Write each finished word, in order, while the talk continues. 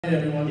All right,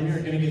 everyone, we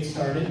are going to get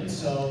started.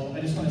 So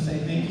I just want to say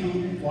thank you,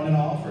 one and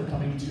all, for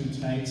coming to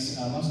tonight's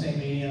Mustang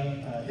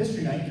Mania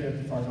History Night here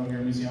at the Fargo Air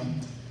Museum.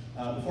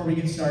 Before we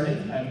get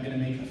started, I'm going to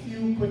make a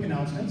few quick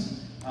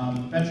announcements.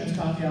 Veterans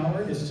Coffee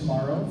Hour is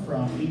tomorrow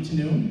from 8 to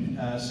noon.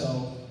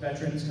 So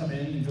veterans come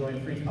in, enjoy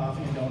free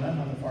coffee and donut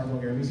on the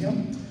Fargo Air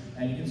Museum,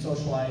 and you can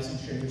socialize and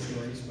share your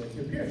stories with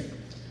your peers.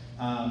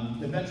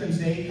 The Veterans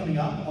Day coming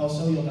up,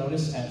 also you'll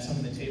notice at some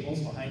of the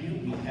tables behind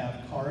you, we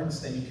have cards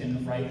that you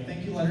can write a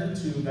thank you letter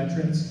to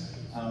veterans,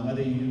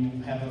 whether you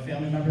have a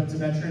family member that's a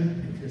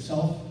veteran, if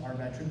yourself are a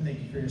veteran,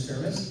 thank you for your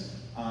service.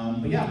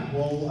 But yeah,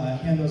 we'll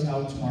hand those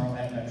out tomorrow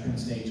at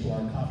Veterans Day to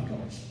our coffee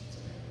goers.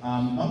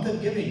 Month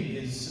of Giving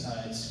is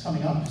it's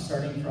coming up,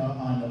 starting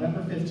on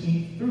November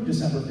 15th through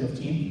December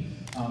 15th.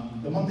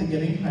 The Month of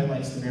Giving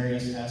highlights the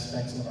various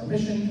aspects of our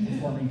mission,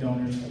 informing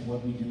donors of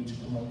what we do to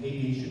promote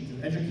aviation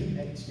through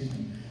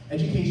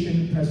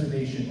education,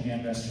 preservation,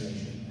 and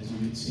restoration, as you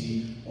can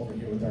see over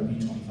here with our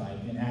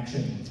B-25 in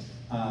action.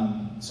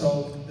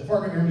 So the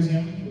Fargo Air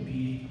Museum would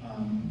be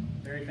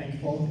very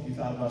thankful if you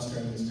thought of us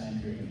during this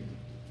time period.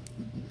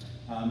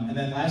 And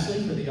then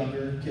lastly, for the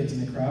younger kids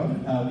in the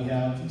crowd, we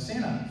have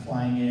Santa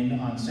flying in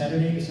on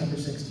Saturday, December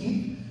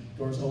 16th.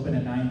 Doors open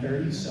at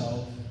 9:30,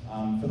 so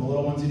for the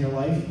little ones in your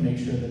life, make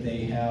sure that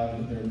they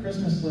have their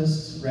Christmas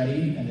lists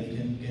ready and they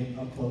can get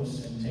up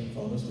close and take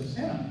photos with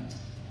Santa.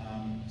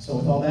 So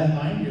with all that in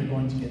mind, we're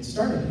going to get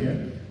started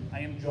here.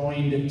 I am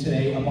joined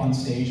today up on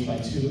stage by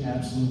two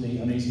absolutely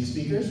amazing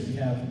speakers. We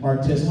have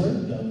Mark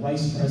Tisler, the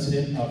Vice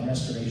President of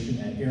Restoration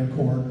at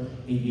AirCorps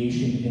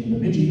Aviation in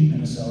Bemidji,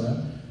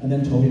 Minnesota, and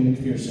then Toby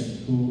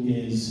McPherson, who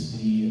is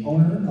the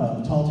owner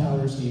of Tall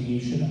Towers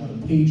Aviation out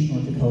of Page,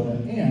 North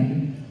Dakota,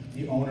 and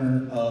the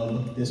owner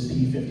of this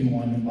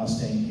P-51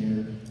 Mustang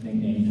here,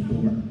 nicknamed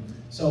Boomer.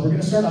 So we're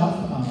going to start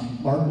off.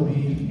 Mark will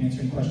be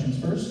answering questions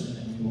first, and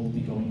then we will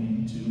be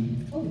going into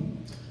Toby.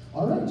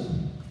 All right.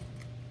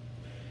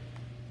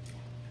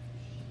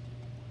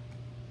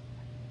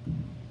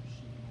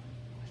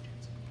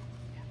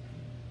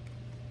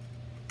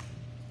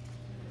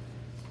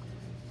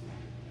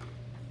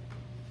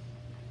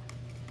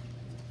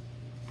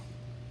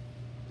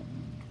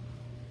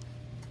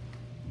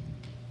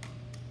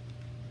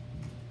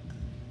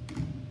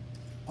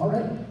 All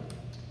right.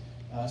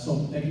 So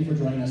thank you for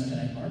joining us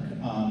tonight, Mark.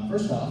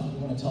 First off, you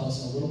want to tell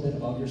us a little bit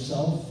about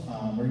yourself,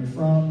 where you're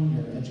from,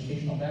 your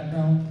educational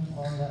background,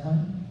 along that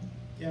line?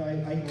 Yeah,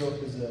 I grew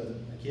up as a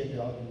kid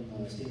out in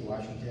the state of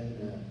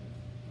Washington.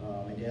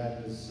 My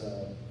dad was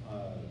a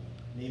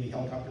Navy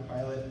helicopter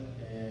pilot,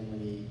 and when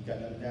he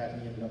got done with that,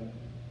 he ended up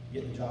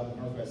getting a job with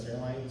Northwest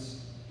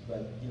Airlines.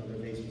 But you know, their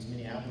base was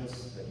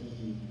Minneapolis, but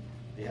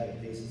they had a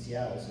base in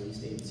Seattle, so he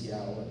stayed in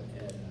Seattle,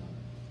 and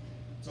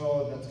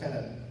so that's kind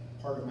of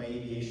part of my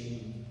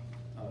aviation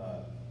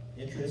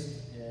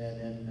interest. And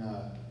then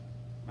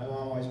my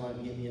mom always wanted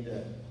to get me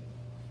into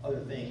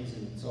other things,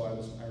 and so I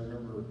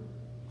remember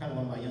kind of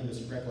one of my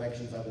youngest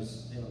recollections. I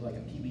was in like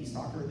a PB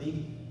soccer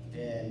league,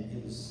 and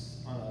it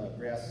was on a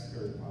grass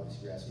field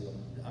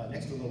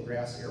next to a little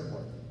grass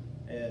airport.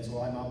 And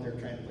so I'm out there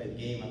trying to play the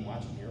game. I'm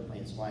watching the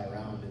airplanes fly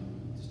around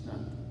and just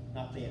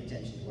not paying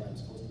attention to what I'm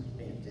supposed to be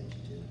paying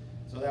attention to.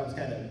 So that was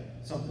kind of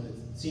something that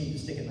seemed to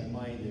stick in my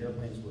mind. The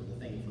airplanes were the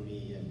thing for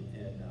me, and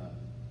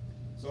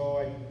so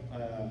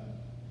I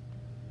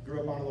grew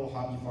up on a little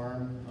hobby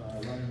farm,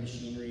 running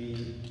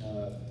machinery.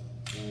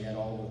 We had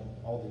all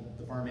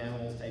the farm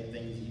animals type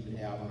things that you could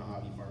have on a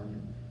hobby farm,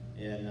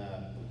 and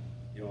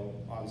you know,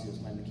 obviously it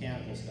was my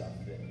mechanical stuff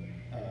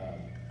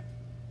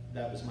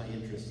that was my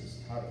interest,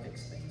 is how to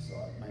fix things. So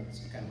my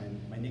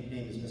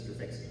nickname is Mr.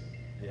 Fix-It.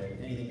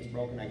 If anything is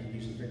broken, I can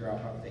usually figure out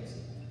how to fix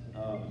it.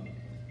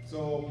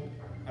 So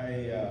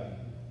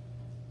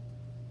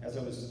as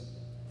I was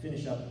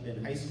finished up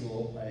in high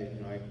school,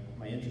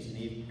 my interest in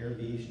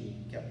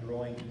aviation kept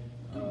growing.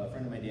 A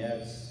friend of my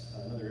dad's,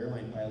 another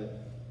airline pilot,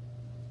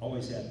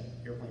 always had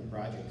airplane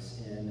projects,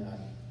 and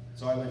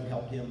so I went and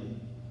helped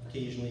him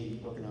occasionally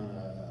working on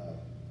a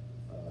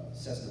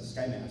Cessna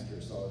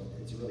Skymaster. So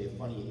it's really a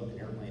funny looking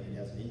airplane. It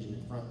has an engine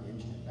in front and an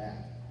engine in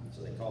back,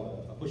 so they call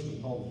it a push me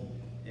pull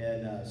me.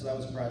 And so that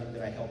was a project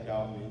that I helped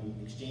out, and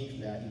in exchange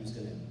for that, he was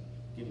going to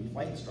give me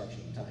flight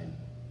instruction time.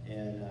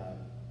 And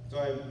so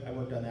I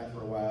worked on that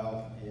for a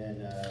while,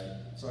 and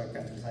so I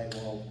kind of decided,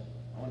 well,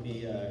 I want to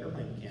be an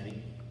airplane mechanic,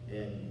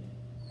 and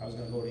I was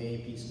going to go to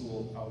A&P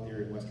school out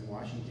there in Western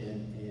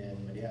Washington,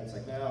 and my dad's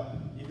like, well,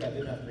 you've got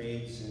good enough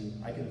grades,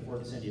 and I can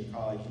afford to send you to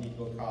college. You need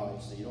to go to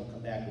college so you don't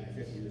come back when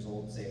you're 50 years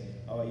old and say,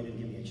 oh, you didn't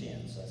give me a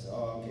chance. So I said,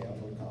 oh, okay, I'll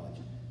go to college.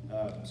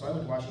 So I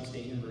went to Washington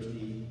State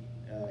University.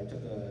 I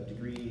took a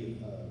degree,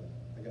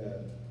 I got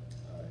an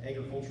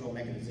agricultural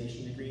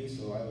mechanization degree,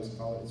 so I always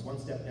call it, it's one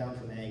step down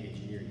from ag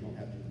engineer. You don't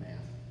have to do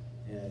math.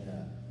 And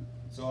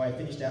so I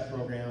finished that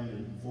program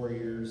in 4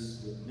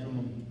 years with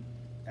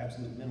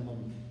absolute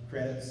minimum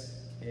credits,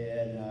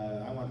 and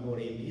I wanted to go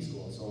to A&P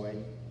school, so I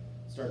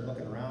started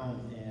looking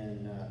around,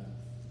 and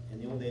in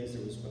the old days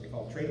there was what they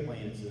call trade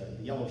plane. It's the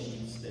yellow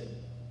sheets that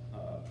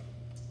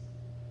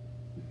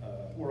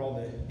where all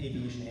the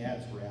aviation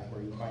ads were at,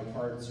 where you buy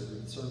parts or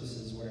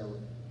services, whatever.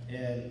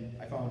 And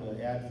I found an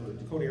ad for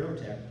Dakota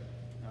Aerotech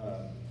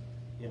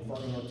in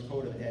Fargo, North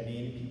Dakota, that had an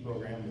A&P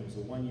program. It was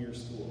a one-year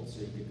school, so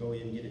you could go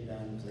in and get it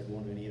done instead of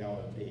going to an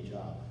 8-hour-a-day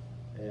job.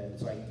 And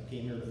so I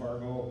came here to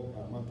Fargo,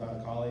 a month out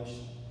of college,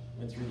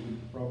 went through the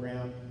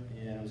program,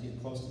 and I was getting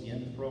close to the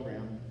end of the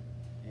program,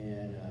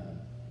 and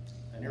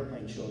an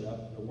airplane showed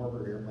up, the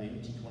Warbird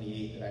airplane, the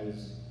T-28, that I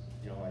was,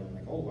 I'm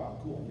like, oh wow,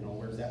 cool,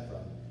 where's that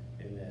from?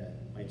 And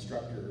my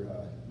instructor,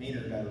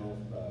 Maynard, I don't know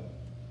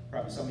if,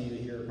 probably some of you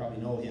here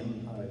probably know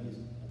him. I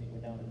think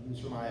went down, he was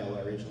from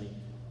Iowa originally,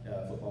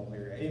 football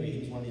player. Anyway, he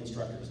was one of the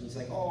instructors, and he's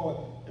like,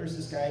 oh, there's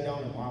this guy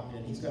down in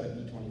Wapton, he's got a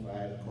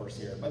B-25, a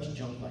Corsair, a bunch of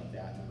junk like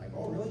that. And I'm like,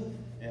 oh really?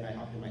 And I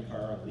hopped in my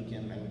car on the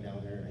weekend, and I went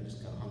down there, and I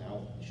just kind of hung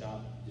out in the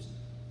shop, just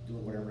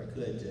doing whatever I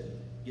could to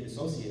get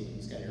associated with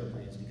these kind of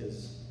airplanes,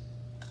 because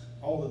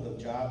all of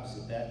the jobs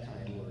at that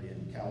time were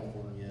in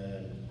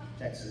California,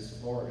 Texas,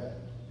 Florida.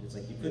 It's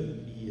like you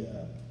couldn't be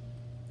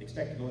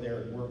expect to go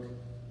there and work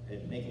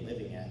and make a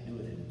living at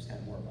doing it. It was kind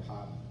of more of a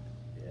hobby.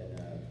 And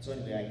so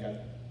anyway, I got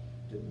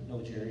to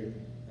know Jerry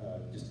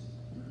just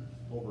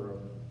over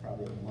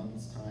probably a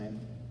month's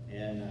time,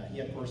 and he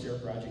had a Corsair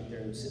project there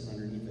that was sitting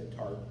underneath a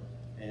tarp,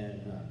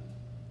 and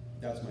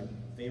that was my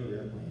favorite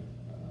airplane,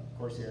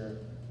 Corsair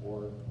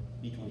or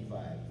B-25,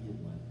 either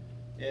one.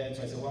 And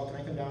so I said, well, can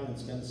I come down and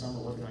spend the summer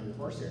working on your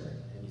Corsair?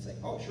 And he's like,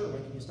 oh, sure,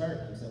 when can you start?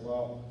 And I said,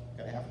 well,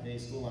 got a half a day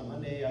of school on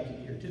Monday, I can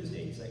be here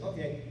Tuesday. He's like,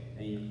 okay.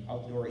 And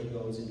out the door he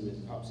goes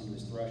pops into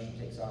his thrush and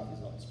takes off,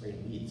 he's out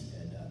spraying weeds.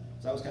 And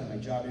so that was kind of my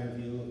job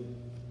interview.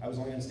 I was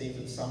only gonna stay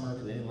for the summer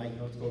because I didn't like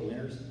North Dakota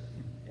winters.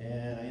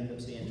 And I ended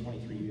up staying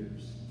 23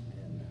 years.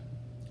 And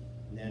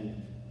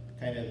then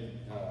kind of,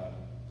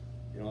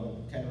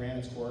 kind of ran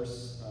its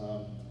course.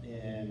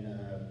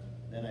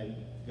 Then I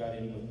got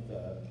in with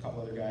a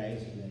couple other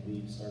guys, and then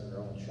we started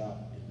our own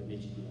shop in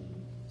Bemidji doing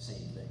the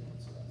same thing.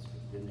 So that's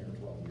been there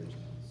 12 years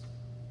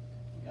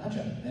now.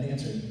 Gotcha. That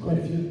answered quite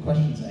a few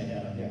questions I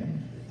had on here.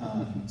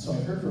 So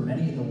I've heard from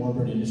many in the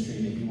warbird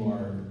industry that you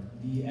are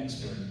the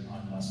expert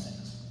on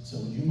Mustangs. So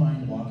would you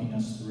mind walking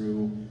us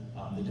through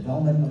the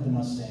development of the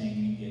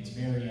Mustang, its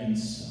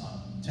variants,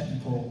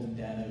 technical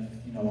data,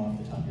 if you know off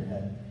the top of your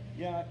head?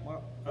 Yeah,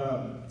 well,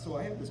 so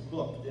I have this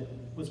book that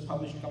was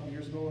published a couple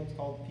years ago. It's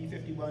called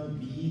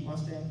P51B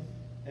Mustang,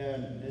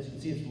 and as you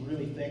can see, it's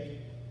really thick.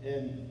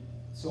 And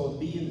so the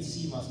B and the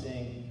C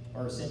Mustang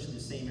are essentially the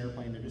same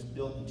airplane. They're just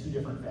built in two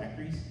different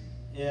factories.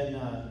 And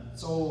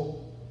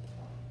so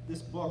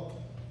this book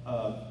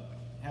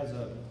has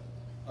a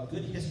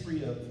good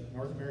history of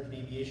North American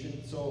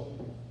aviation. So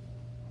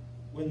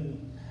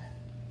when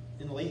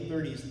in the late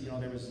 30s,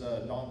 there was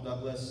Donald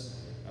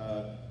Douglas,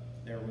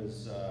 there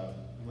was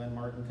Glenn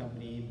Martin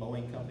Company,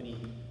 Boeing Company.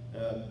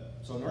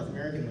 So North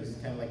American was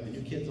kind of like the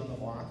new kids on the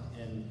block,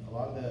 and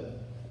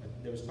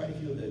there was quite a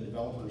few of the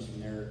developers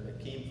from there that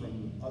came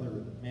from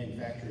other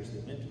manufacturers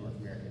that went to North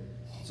America.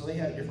 So they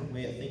had a different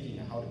way of thinking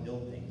of how to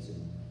build things.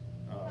 And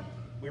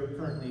we were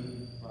currently,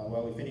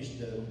 we finished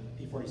the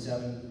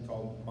P-47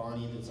 called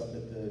Bonnie that's up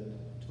at the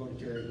Dakota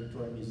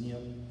Territorial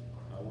Museum.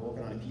 We're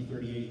working on a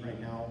P-38 right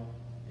now,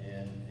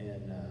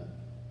 and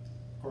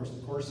of course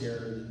the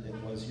Corsair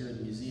that was here in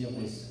the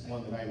museum was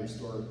one that I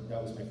restored.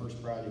 That was my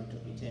first project. It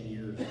took me 10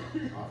 years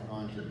off and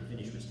on to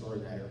finish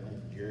restoring that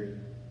airplane for Jerry.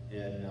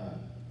 And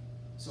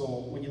so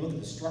when you look at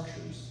the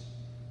structures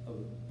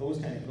of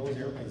those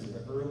airplanes,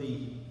 the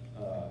early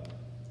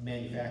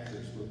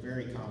manufacturers were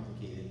very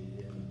complicated.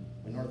 And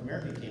when North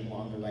America came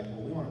along, they're like,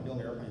 well, we want to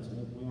build airplanes,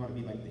 and we want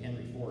to be like the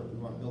Henry Ford. We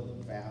want to build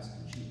them fast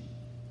and cheap.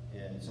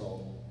 And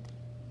so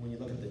when you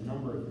look at the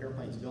number of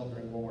airplanes built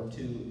during World War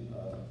II,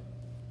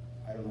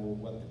 I don't know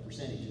what the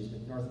percentage is,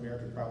 but North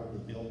America probably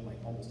built like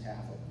almost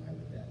half of them, I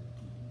would bet.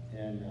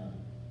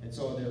 And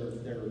so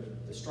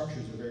the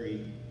structures are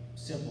very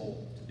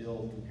simple to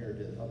build compared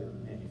to other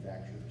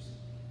manufacturers.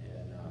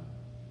 And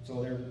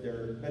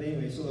but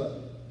anyway,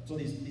 so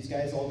these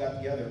guys all got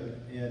together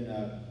and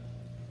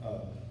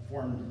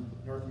formed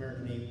North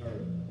American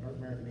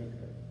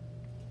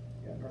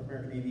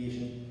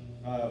Aviation.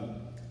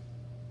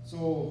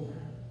 So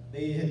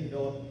they had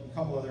developed a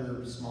couple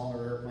other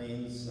smaller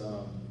airplanes,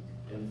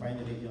 and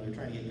finally they're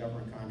trying to get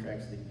government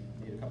contracts. They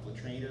made a couple of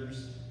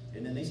trainers,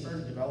 and then they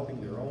started developing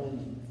their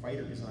own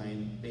fighter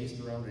design based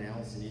around an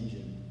Allison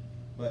engine,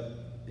 but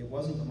it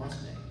wasn't the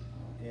Mustang.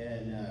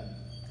 And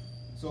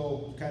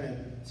so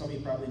some of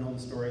you probably know the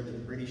story that the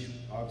British,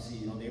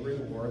 obviously, they were in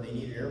the war, they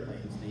needed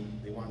airplanes,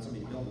 they wanted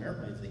somebody to build them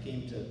airplanes. They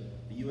came to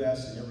the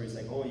US and everybody's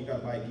like, oh, you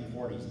gotta buy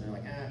P-40s. And they're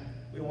like,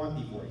 we don't want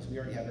P-40s. We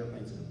already have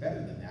airplanes that are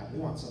better than that. We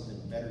want something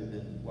better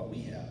than what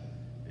we have.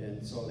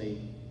 And so they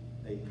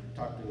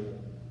talked to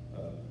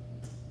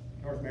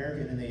North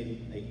American, and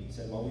they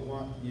said, well, we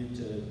want you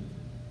to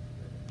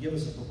give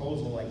us a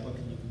proposal, like what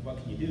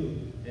can you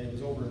do? And it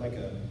was over like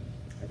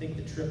I think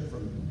the trip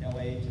from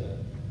LA to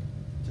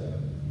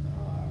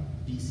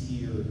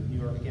DC or New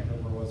York, I can't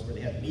remember where it was, where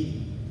they had a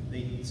meeting.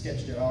 They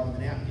sketched it out on the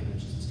napkin,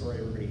 which is the story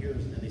everybody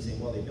hears, and then they say,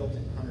 well, they built it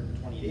in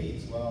 120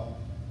 days. Well,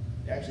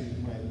 actually,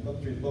 when I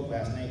looked through the book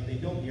last night, they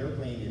built the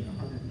airplane in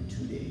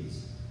 102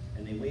 days,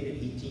 and they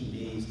waited 18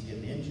 days to get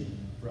an engine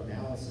from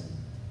Allison.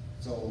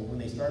 So when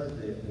they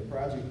started the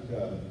project,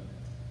 it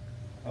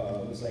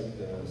was like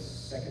the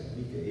second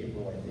week of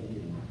April, I think,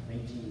 in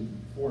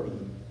 1940.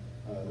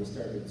 They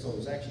started, so it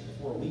was actually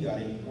before we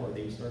got in the war,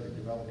 they started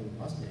developing the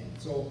Mustang.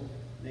 So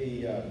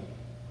they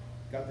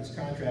got this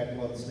contract.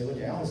 Well, so they went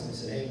to Allison and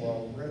said, hey,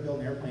 well, we're going to build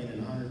an airplane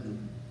in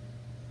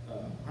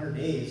 100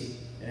 days.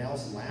 And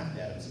Allison laughed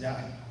at it and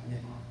said,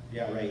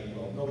 yeah, right.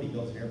 Well, nobody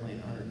builds an airplane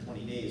in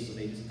 120 days, so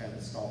they just kind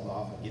of stalled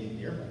off on getting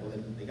the airplane. Well,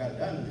 then they got it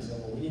done, and they said,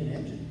 well, we need an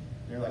engine.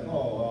 And they're like,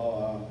 oh,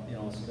 well, you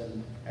know, so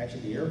then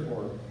actually the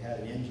AirCorps had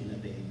an engine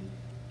that they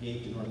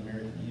gave to North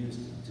America to use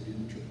to do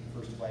the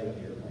first flight of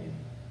the airplane.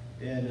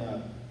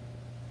 And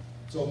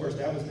so, of course,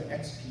 that was the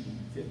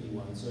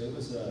XP-51. So it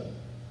was a,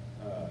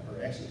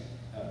 or actually,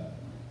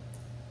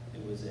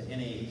 it was an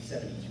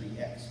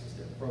NA-73X was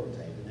their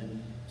prototype. And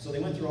then, so they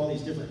went through all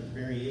these different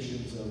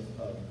variations of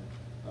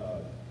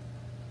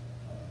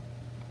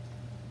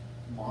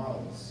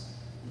models.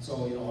 And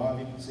so, you know,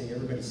 obviously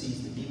everybody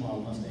sees the D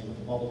model Mustang with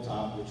the bubble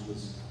top, which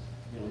was,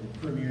 you know, the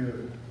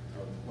premier,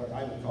 or what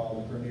I would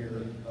call the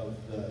premier of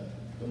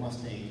the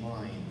Mustang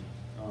line.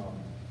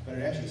 But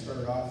it actually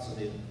started off, so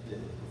the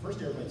first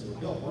airplanes that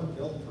were built weren't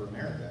built for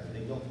America.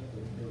 They were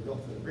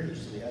built for the British,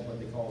 so they had what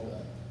they called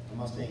a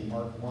Mustang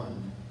Mark I.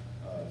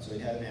 So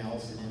it had an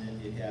Allison in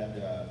it. It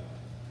had,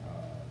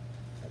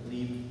 I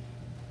believe,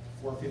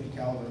 450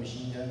 caliber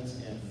machine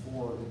guns and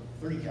 4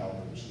 30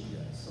 caliber machine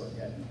guns. So it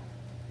had,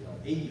 you know,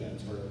 8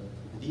 guns, where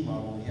the D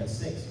model only has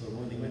 6. But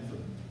when they went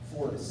from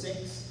 4 to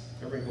 6,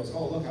 everybody goes,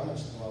 oh, look how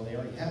much. Well, they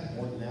already had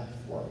more than that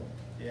before.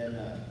 And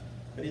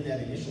but in that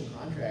initial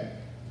contract,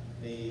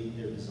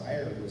 their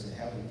desire was to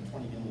have them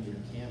 20mm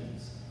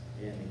cannons,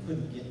 and they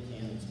couldn't get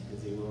cannons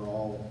because they were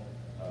all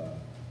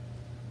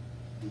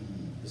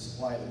the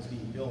supply that was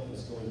being built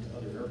was going to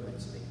other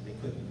airplanes, so they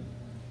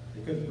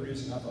couldn't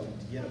produce enough of them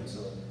to get them.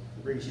 So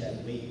the British had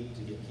to wait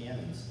to get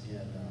cannons,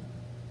 and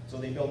so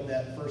they built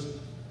that first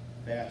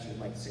batch of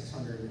like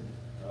 600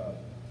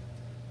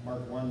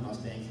 Mark I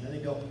Mustangs, and then they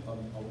built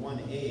a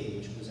 1A,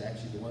 which was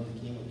actually the one that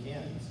came with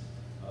cannons.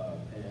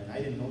 And I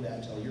didn't know that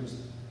until years,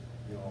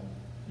 you know,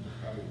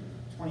 probably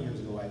 20 years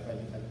ago.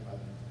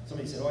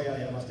 Somebody said, oh yeah, they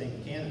had a Mustang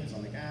with cannons.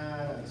 I'm like,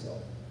 I don't think so.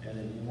 And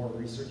then the more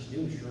research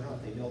you do, sure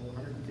enough, they built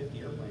 150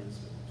 airplanes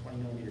with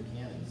 20mm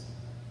cannons.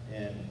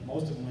 And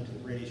most of them went to the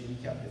British. We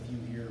kept a few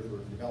here for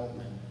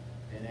development.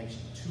 And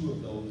actually 2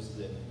 of those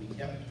that we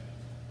kept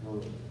were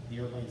the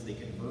airplanes they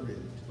converted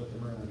to put the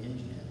Merlin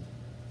engine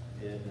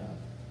in. And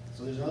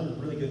so there's another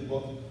really good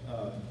book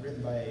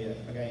written by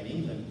a guy in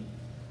England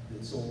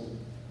that sold,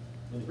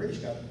 when the British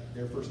got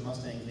their first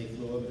Mustangs, they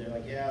flew them and they're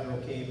like, yeah, they're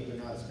okay, but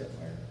they're not a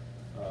Spitfire.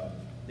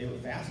 They were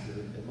faster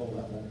at low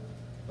level,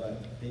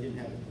 but they didn't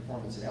have the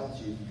performance at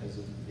altitude because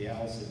of the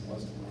Allison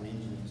wasn't one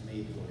engine that was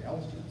made to go to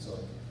altitude. So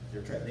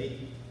they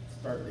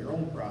started their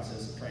own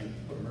process of trying to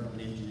put a Merlin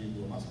engine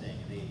into a Mustang,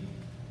 and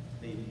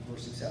they were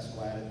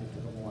successful at it. It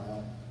took them a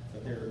while,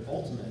 but their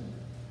ultimate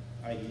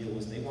idea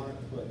was they wanted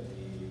to put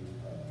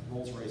a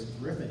Rolls-Royce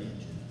Griffin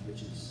engine,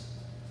 which is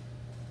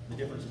the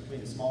difference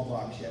between a small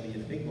block Chevy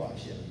and a big block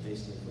Chevy,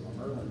 basically from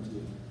a Merlin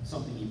to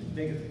something even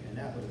bigger, and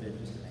that would have been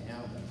just an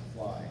animal to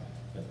fly.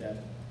 But that,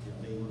 you know,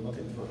 they were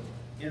looking for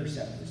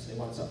interceptors. They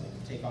want something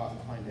to take off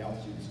and climb to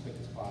altitude as quick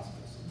as possible,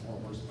 so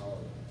more horsepower,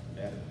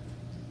 the better.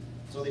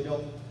 So they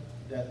built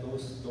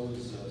those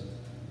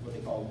what they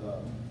called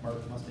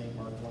Mustang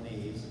Mark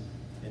 1As,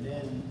 and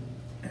then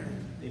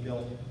they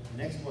built the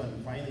next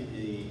one.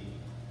 Finally,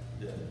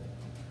 the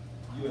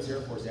U.S.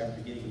 Air Force,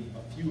 after getting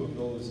a few of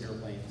those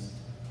airplanes,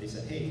 they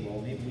said, hey,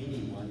 well, maybe we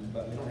need one,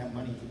 but we don't have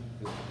money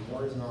because the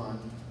war isn't on.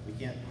 We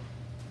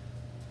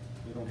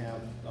don't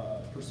have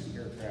pursuit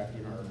aircraft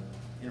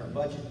in our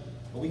budget,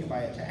 but we can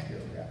buy attack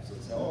aircraft. So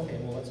they said, oh, okay,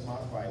 well, let's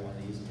modify one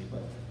of these. And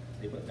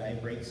they put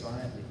dive brakes on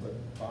it, and they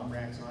put bomb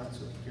racks on it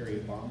so it could carry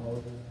a bomb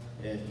load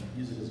and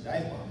use it as a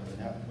dive bomber. And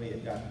that way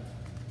it got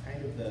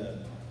kind of the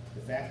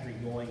factory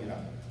going at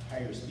a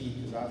higher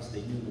speed, because obviously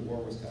they knew the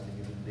war was coming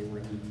and they were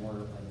going to need more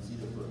airplanes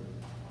either for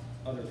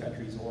other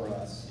countries or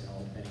us, you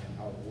know, depending on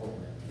how the war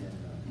went.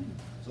 And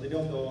so they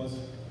built those,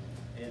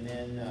 and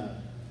then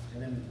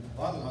a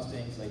lot of the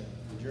Mustangs, like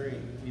the Jerry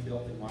we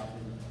built in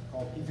Washington,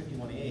 called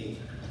P51A.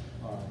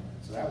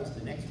 So that was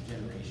the next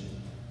generation,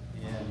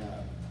 and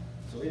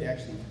so it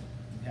actually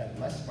had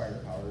less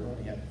firepower. It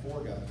only had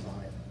 4 guns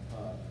on it,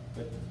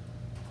 but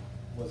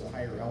was a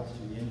higher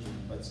altitude engine,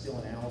 but still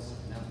an Allison.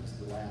 And that was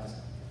the last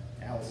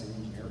Allison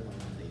engine airplane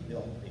that they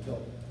built. They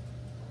built,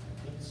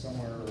 I think,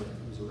 somewhere,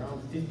 it was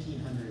around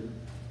 1,500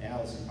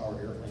 Allison powered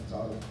airplanes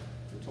out of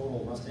the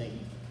total Mustang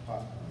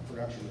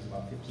production was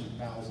about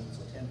 15,000,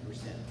 so 10%.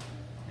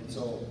 And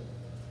so,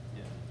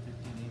 yeah,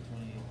 15,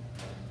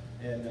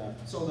 8, 28. And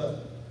so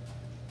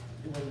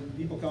when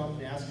people come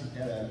and ask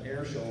at an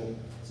air show,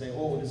 say,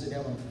 oh, does it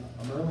have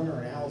a Merlin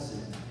or an Allison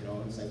in it? You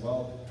know, and say,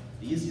 well,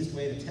 the easiest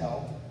way to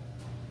tell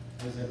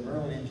is that a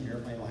Merlin engine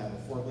airplane will have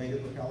a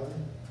 4-bladed propeller,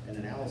 and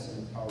an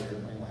Allison powered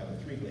airplane will have a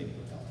 3-bladed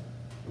propeller.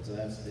 So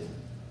that's the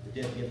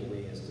dead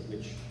giveaway as to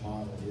which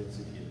model it is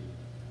if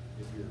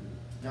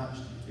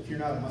you're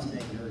not a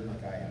Mustang nerd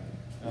like I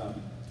am.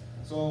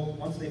 So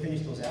once they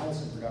finished those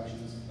Allison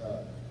productions,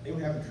 they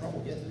were having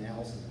trouble getting the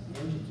Allison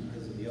engines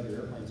because of the other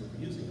airplanes that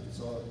were using them.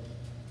 So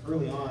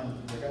early on,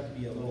 there got to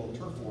be a little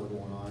turf war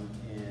going on,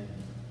 and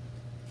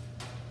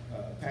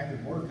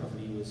Packard Motor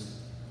Company was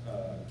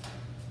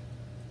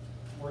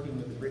working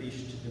with the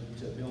British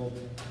to build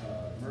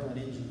Merlin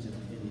engines in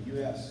the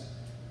U.S.,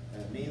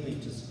 mainly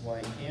to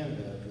supply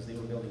Canada, because they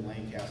were building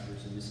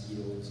Lancasters and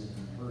Mosquitoes and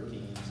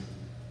Hurricanes.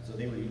 So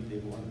they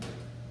wanted to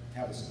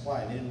have a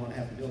supply. They didn't want to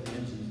have to build the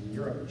engines in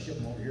Europe and ship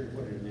them over here to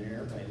put it in an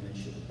airplane and then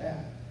ship it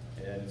back.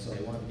 And so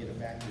they wanted to get a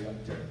factory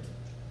up to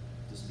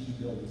speed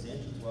build these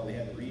engines. Well, they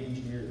had to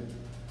re-engineer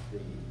the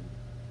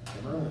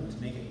Merlin to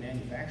make it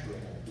manufacturable,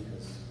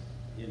 because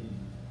in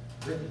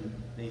Britain,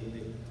 the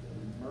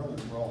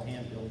Merlins were all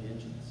hand-built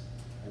engines,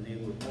 and they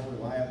were more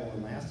reliable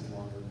and lasted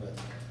longer, but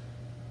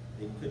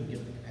they couldn't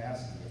get the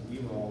capacity. And we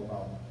were all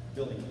about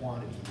building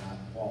quantity, not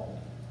quality.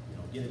 You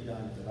know, get it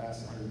done. If it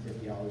lasts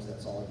 150 hours,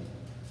 that's all you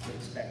could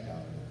expect out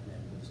of it,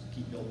 and we'll just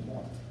keep building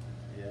more.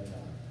 And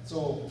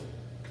so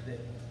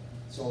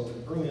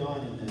early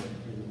on in the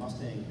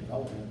Mustang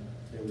development,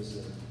 there was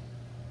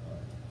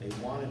they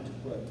wanted to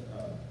put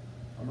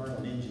a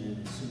Merlin engine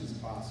in as soon as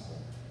possible,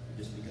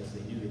 just because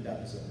they knew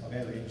that was a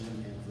better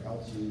engine, and for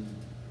altitude,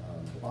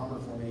 the bomber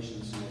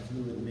formations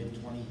flew in the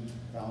mid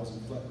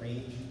 20,000 foot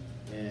range,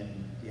 and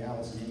the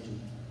Allison engine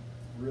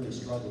really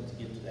struggled to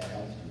get to that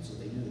altitude. So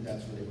they knew that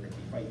that's where they were going to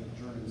be fighting the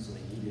Germans, so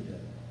they needed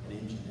an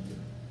engine that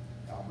could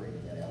operate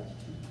at that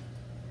altitude.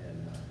 And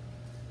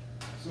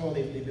so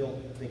they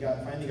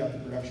finally got the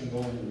production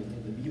going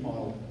in the B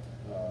model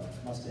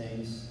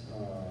Mustangs. I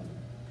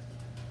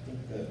think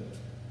the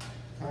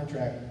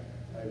contract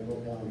I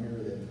wrote down here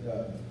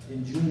that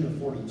in June of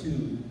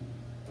 '42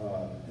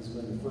 is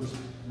when the first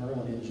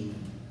Merlin engine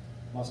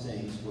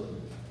Mustangs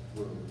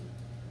were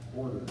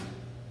ordered,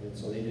 and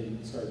so they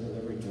didn't start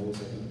delivering those,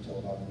 I think, until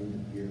about the end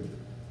of the year.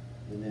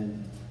 And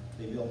then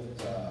they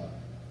built, I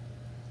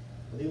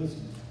believe it was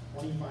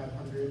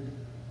 2,500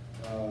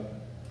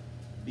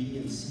 B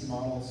and C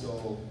models.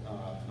 So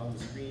on the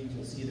screens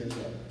you'll see there's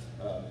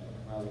the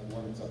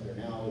one that's up there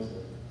now is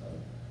a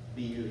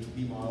B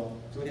model.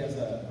 So it has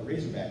a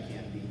Razorback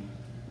canopy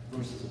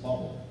versus a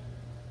bubble.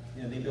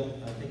 And they built,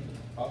 I think,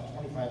 about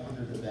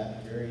 2,500 of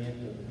that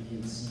variant of the B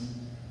and C.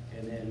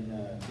 And then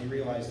they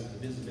realized that the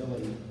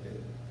visibility, the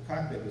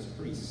cockpit was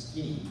pretty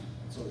skinny,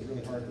 so it was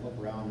really hard to look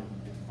around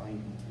and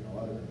find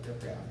other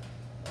aircraft.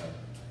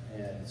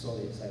 And so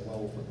they decided, well,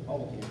 we'll put the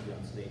bubble canopy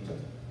on. So they took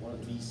one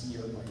of the BC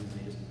airplanes and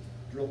they just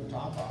drilled the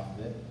top off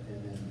of it,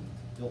 and then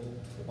built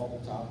the bubble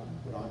top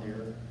and put on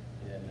there.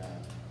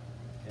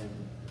 And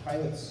the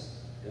pilots,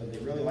 they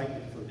really liked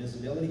it for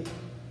visibility,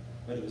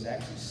 but it was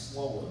actually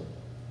slower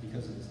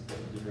because of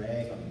the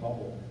drag on the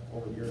bubble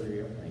over the other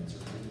airplanes.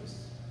 It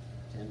was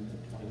 10 to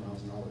 20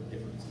 miles an hour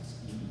difference in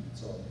speed.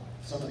 So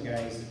some of the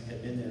guys that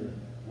had been there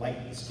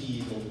liked the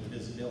speed over the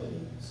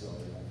visibility. So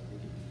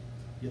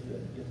they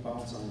could get the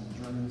bounce on the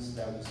Germans.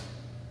 That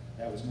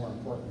was more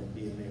important than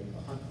being able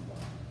to hunt them.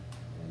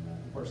 And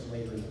of course,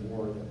 later in the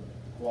war, the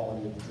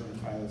quality of the German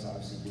pilots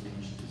obviously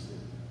diminished as the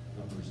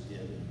numbers did.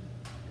 And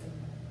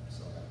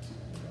so that was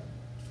kind of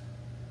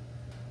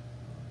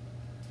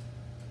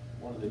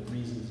one of the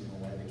reasons,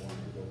 why they wanted to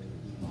go to the D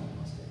model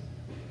Mustang,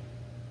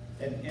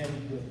 and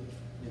with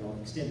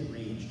extended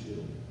range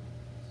too.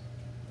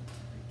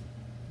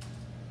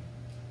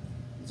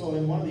 And so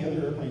then one of the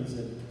other airplanes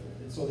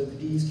so that the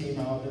D's came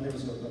out, then there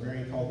was a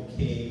variant called the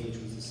K, which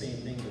was the same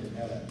thing, but it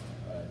had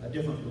a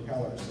different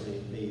propeller. So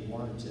they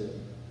wanted to,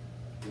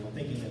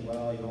 thinking that,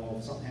 well,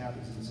 if something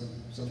happens and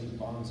somebody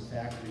bombs a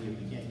factory and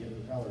we can't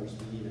get propellers,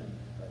 we need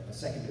a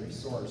secondary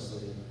source. So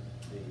they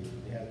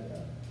had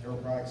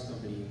AirCorps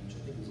company, which I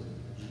think was a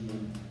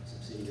GM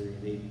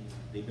subsidiary.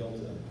 They built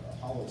a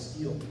hollow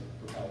steel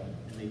propeller,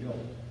 and they built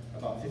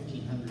about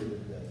 1,500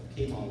 of the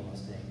K model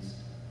Mustangs,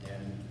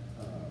 and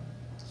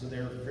so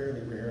they're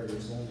fairly rare.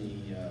 There's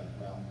only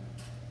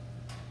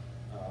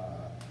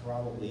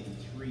probably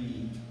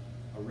 3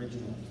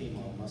 original K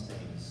model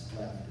Mustangs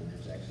left, and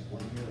there's actually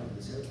one here on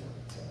this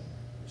airport, so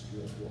which is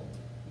really cool.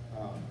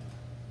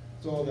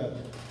 So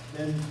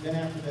then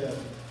after the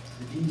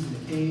D's and the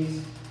K's,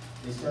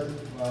 they started,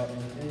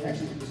 and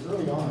actually it was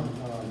early on.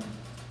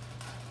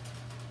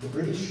 The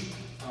British,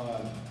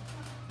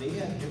 they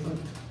had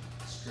different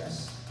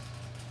stress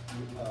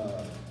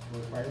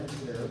requirements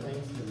for their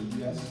airplanes than the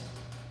U.S.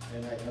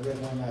 And I read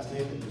one last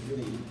night that was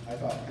really, I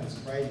thought, kind of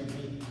surprising to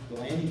me. The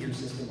landing gear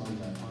system on a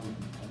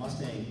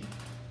Mustang,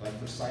 like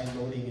for side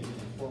loading and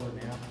forward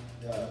and aft,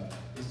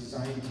 is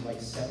designed to like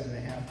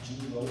 7.5 G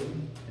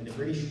loading, and the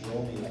British were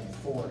only like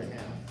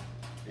 4.5.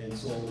 And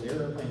so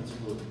their airplanes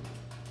were,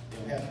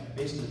 had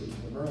basically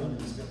the Merlin and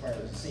the Spitfire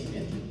was the same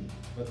engine,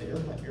 but the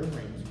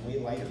airframe was way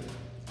lighter.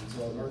 And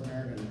so North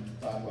American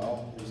thought,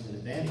 well, there's an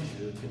advantage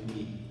here. Can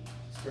we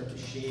start to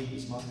shave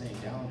this Mustang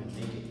down and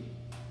make it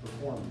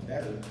perform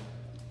better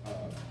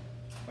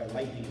by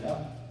lightening it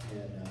up?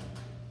 And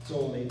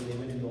So they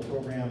went into a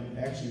program,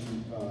 actually,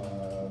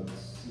 let's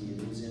see,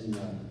 it was in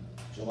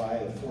July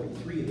of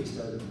 '43, they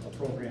started a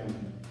program,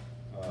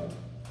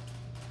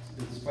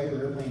 it's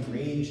Fighter Airplane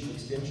Range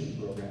Extension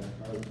Program,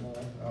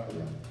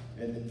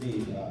 and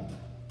they,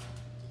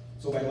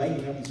 so by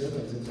lighting up these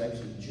airplanes, it was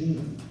actually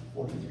June of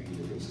 '43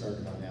 that they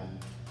started on that.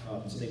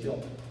 So they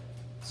built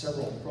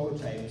several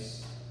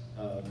prototypes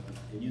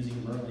and using a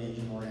Merlin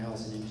engine or an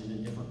Allison engine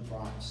in different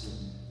props, and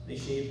they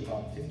shaved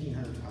about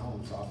 1,500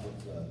 pounds off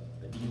of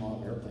a D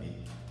model airplane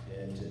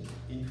and to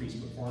increase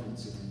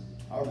performance. And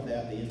out of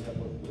that, they ended up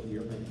with the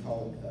airplane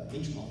called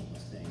H model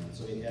Mustang.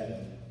 So it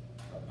had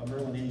a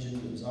Merlin engine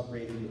that was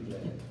upgraded with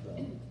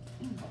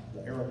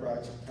the Aero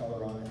products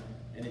propeller on it,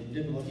 and it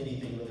didn't look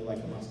anything really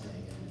like a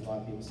Mustang. And a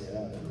lot of people say,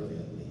 oh, they're really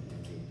ugly.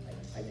 And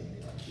I think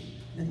they are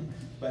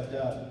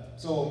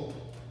too.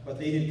 But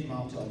they didn't come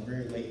out until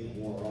very late in the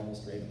war,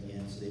 almost right at the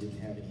end, so they didn't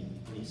have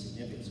any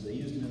significance. But they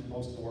used them in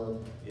post-war,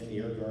 in the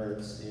Air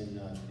Guards,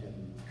 in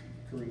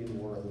Korean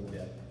War a little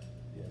bit.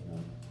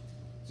 And,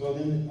 so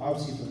then,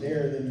 obviously from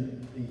there,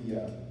 then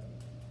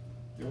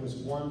there was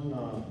one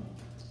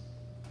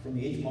from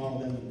the H model.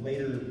 Then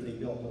later they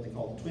built what they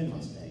called the Twin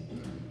Mustang.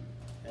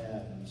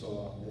 And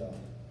so the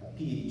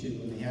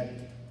P-82, and they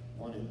had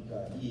one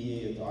at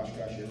EAA at the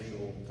Oshkosh Air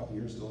Show a couple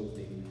years ago.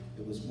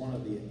 It was one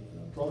of the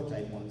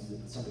prototype ones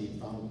that somebody had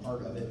found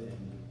part of it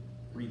and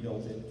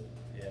rebuilt it.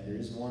 And there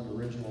is one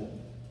original,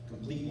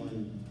 complete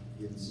one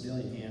in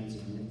civilian hands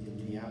in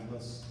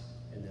Minneapolis,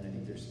 and then I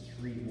think there's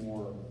 3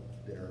 more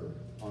that are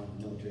on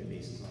military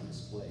bases on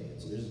display.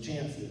 And so there's a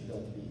chance that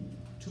there'll be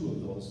 2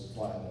 of those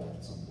flyable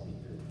at some point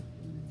here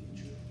in the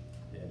future.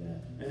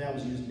 And that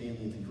was used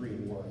mainly in the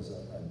Korean War as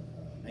a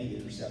night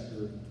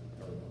interceptor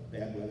or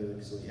bad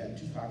weather. So you had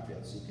 2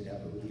 cockpits, so you could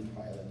have a relief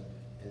pilot,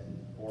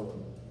 or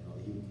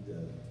the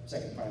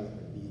second pilot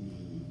would be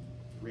the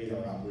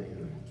radar operator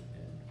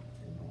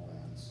and all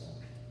that. So,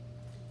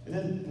 and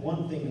then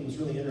one thing that was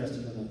really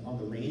interesting on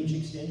the range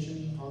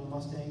extension on the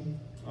Mustang.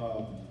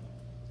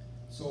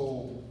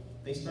 So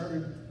they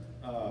started,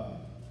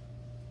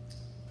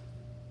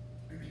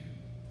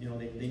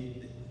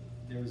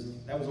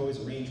 that was always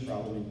a range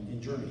problem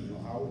in Germany.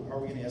 How are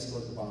we going to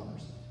escort the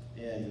bombers?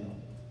 And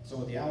so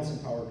with the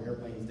Allison-powered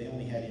airplanes, they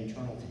only had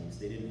internal tanks.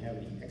 They didn't have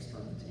any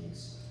external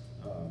tanks.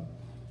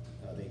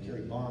 They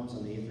carried bombs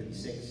on the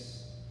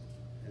A-36,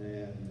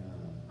 and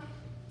I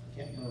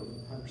can't remember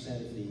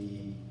 100% if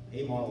the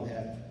A model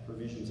had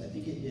provisions. I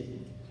think they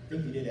did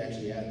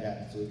actually add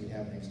that so we could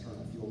have an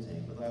external fuel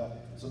tank. But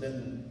so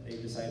then they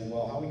decided,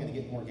 well, how are we going to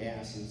get more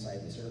gas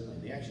inside this airplane?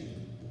 The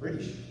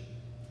British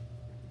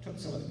took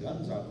some of the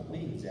guns out of the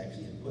wings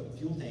actually and put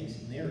fuel tanks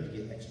in there to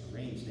get extra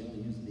range. They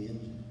only used the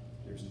engine.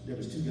 There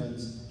was 2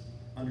 guns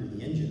under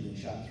the engine that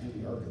shot through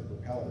the arc of the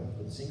propeller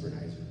with a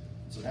synchronizer.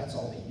 So that's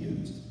all they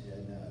used,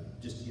 and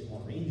just to get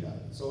more range out of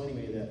it. So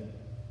anyway,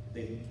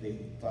 they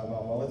thought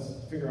about, well, let's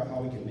figure out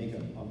how we can make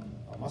a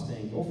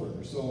Mustang go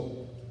further.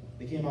 So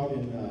they came out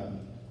in,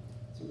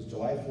 so it was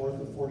July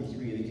 4th of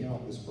 '43, they came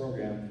out with this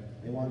program.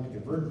 They wanted to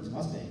convert these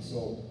Mustangs.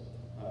 So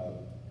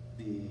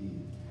the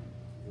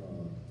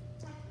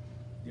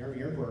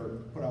Army Air Corps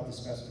put out the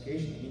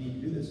specification that you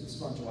need to do this. This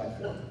is on July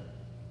 4th.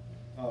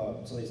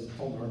 So they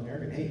told North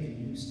American, hey,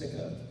 can you stick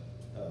an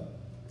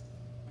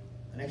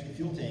extra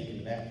fuel tank in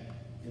the back,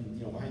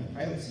 behind the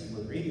pilot seat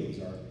where the radios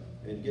are,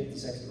 and get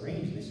this extra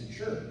range? And they said,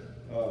 sure.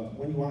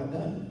 When do you want it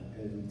done?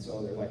 And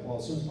so they're like, well,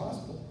 as soon as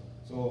possible.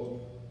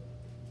 So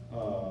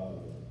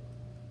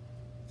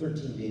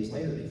 13 days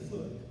later, they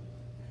flew it.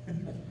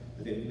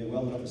 They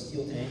welded up a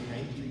steel tank,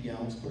 93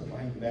 gallons, put it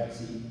behind the back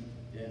seat,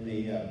 and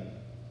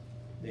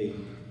they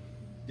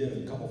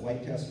did a couple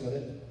flight tests with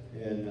it.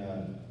 And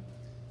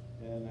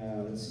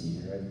let's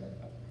see here.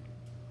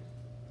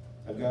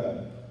 I've got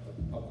a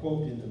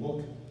quote in the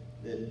book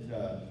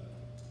that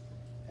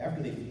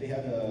after they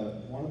had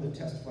one of the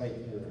test flight,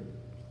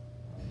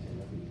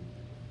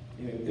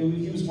 anyway,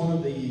 he was one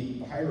of the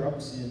higher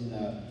ups in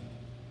at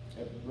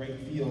Wright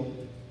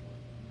Field.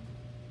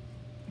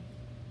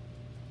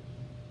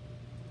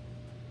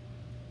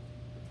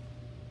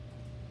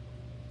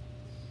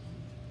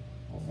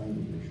 I'll find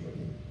it here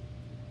shortly.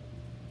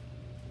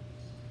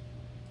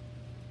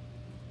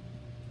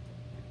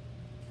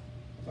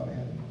 I thought I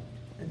had it.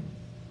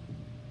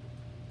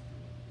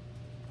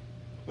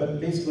 But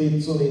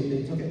basically, so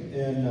they took it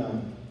and,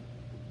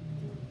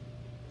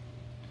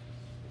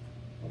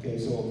 okay,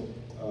 so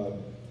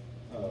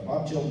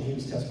Bob Chilton, he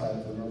was test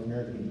pilot for North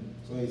American.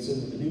 So he said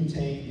with the new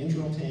tank,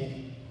 internal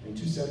tank, and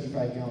 2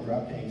 75-gallon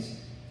drop tanks,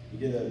 he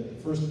did a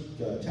first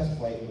test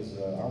flight was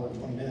an hour and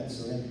 20 minutes.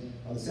 So then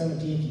on the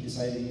 17th, he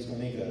decided he was going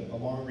to make a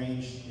long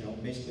range,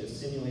 basically a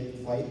simulated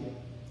flight.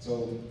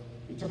 So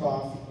he took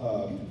off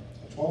a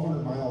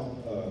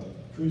 1,200-mile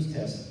cruise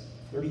test,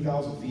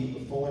 30,000 feet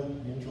with full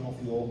internal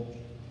fuel.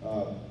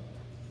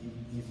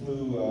 He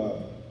flew,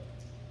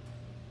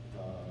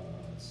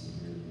 let's see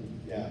here,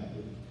 yeah,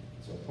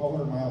 so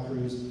 1,200-mile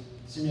cruise,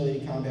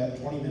 simulated combat,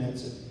 20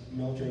 minutes at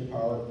military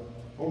power,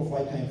 total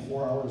flight time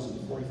 4 hours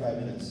and 45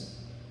 minutes.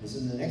 And so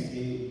the next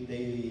day,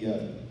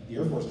 the the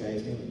Air Force guy,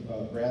 his name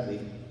was Bradley.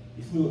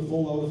 He flew with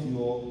full load of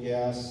fuel,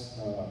 gas,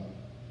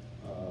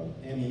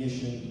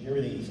 ammunition,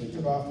 everything. So he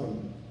took off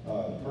from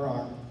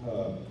Muroc,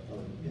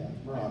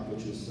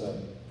 which is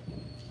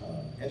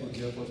Edwards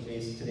Air Force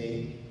Base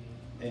today,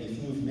 and he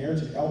flew from there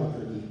to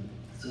Albuquerque.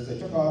 It says, I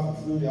took off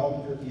and flew to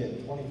Albuquerque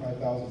at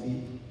 25,000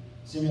 feet,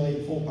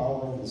 simulated full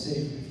power over the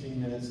city for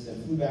 15 minutes,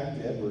 then flew back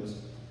to Edwards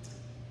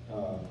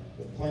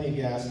with plenty of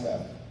gas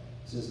left.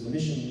 It says, the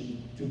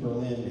mission to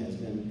Berlin has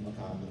been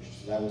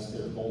accomplished. So that was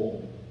their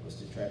goal, was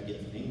to try to get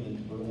from England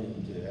to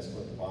Berlin to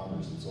escort the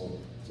bombers. And so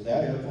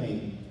that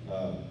airplane,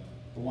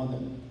 the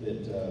one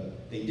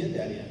that they did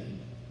that in,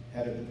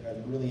 had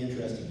a really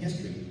interesting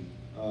history.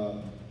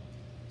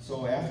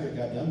 So after it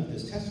got done with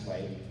this test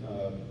flight,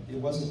 it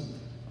was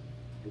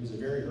a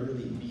very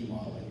early B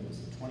model. I think it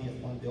was the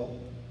 20th one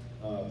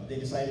built. They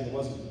decided it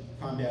wasn't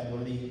combat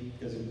worthy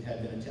because it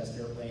had been a test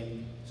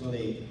airplane. So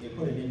they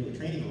put it into a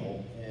training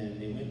role, and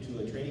they went to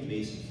a training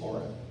base in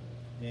Florida.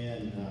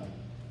 And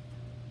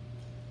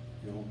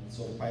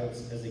so the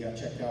pilots, as they got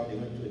checked out, they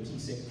went to a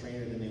T6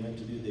 trainer, then they went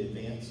to do the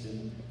advanced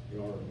and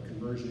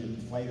conversion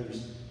into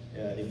fighters.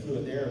 They flew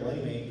it there. Well,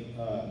 anyway,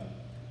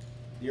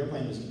 the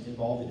airplane was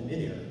involved in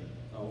midair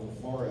over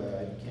Florida.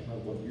 I can't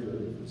remember what year.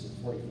 It was in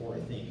 '44, I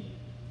think.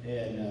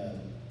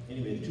 And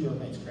anyway, the two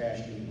airplanes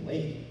crashed into the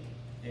lake.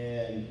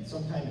 And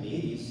sometime in the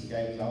 '80s, the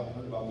guy was out and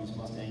heard about these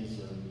Mustangs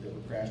that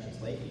were crashed in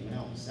this lake. He went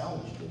out and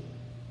salvaged it,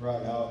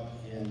 brought it out,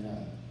 and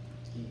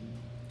he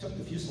took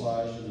the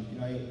fuselage. And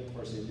of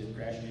course, it did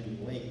crash into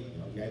the lake.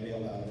 The guy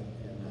bailed out of it,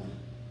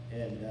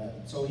 and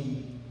so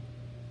he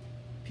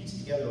pieced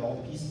together all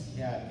the pieces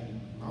he had, and he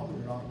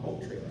mounted it on a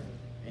boat trailer,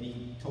 and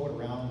he towed it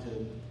around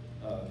to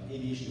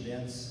aviation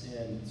events,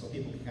 and so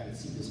people could kind of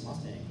see this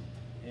Mustang,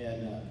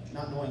 and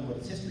not knowing what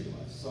its history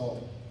was.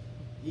 So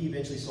he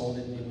eventually sold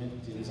it, and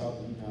it was out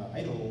in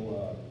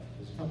Idaho.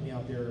 There's a company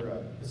out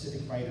there,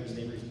 Pacific Fighters.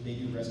 They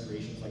do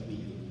restorations like we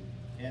do,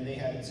 and they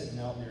had it sitting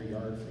out in their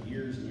yard for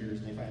years and years,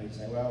 and they finally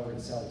decided, well, we're going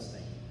to sell this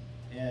thing,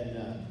 and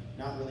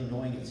not really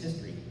knowing its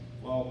history.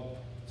 Well,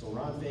 so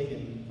Ron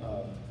Fagan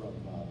from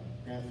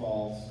Grand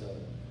Falls,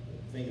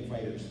 Fagan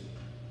Fighters,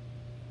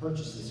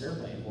 purchased this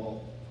airplane.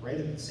 Well, right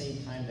at the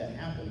same time that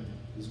happened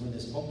is when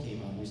this book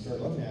came out. We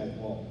started looking at it.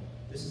 Well,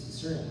 this is the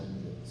serial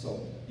number. So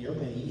the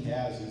airplane he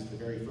has is the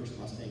very first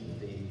Mustang that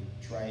they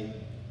tried,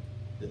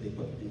 that they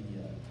put the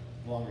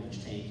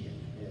long-range tank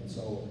in. And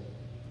so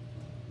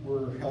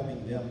we're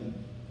helping them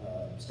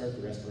start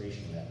the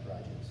restoration of that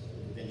project. So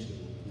eventually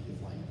we'll be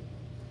flying.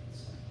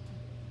 It's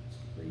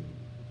pretty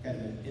kind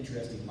of an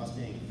interesting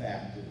Mustang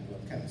fact,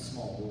 and kind of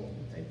small world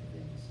type of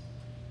things.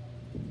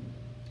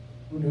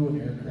 Who knew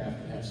an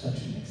aircraft would have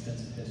such an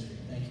extensive history?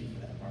 Thank you for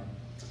that, Mark.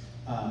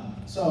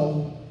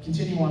 So,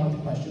 continue on with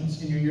the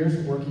questions. In your years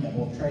of working at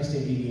both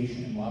Tri-State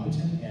Aviation in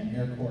Wapaton and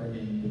AirCorps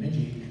in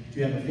Bemidji, do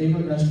you have a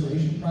favorite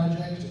restoration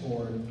project,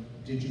 or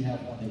did you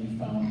have one that you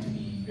found to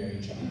be very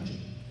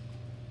challenging?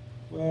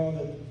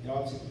 Well,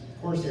 obviously,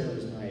 Corsair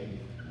was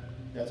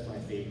that's my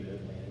favorite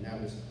airplane, and that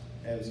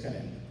was kind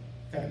of,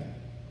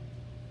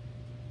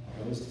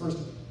 it was the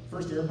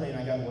first airplane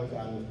I got to work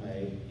on with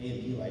my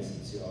A&P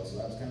license, so that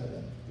was kind of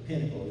the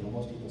pinnacle.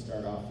 Most people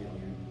start off, you're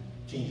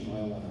changing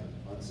oil on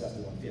a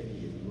Cessna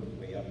 150, and you work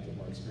your way up to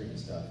more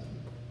experienced stuff.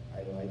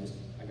 I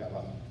got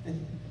lucky,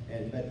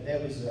 but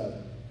that was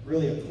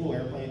really a cool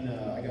airplane.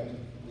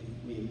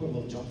 We put a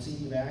little jump seat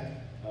in the back.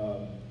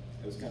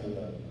 It was kind of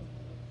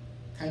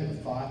a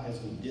thought as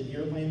we did the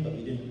airplane, but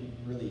we didn't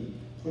really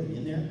put it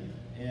in there.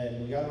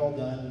 And we got it all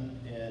done,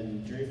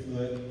 and Jerry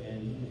flew it,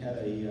 and he had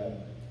a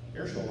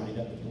air show lined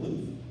up in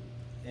Duluth.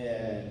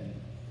 And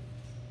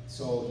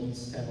so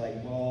he's kind of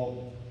like,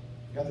 well,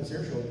 we got this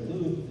air show in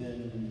Duluth,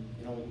 and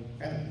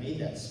we kind of made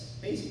that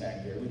space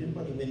back there. We didn't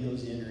put any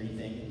windows in or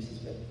anything. And he says,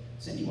 but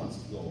Cindy wants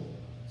to go.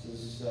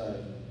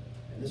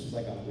 And this was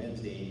like on a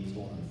Wednesday, and he was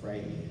going on a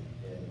Friday.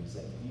 And he's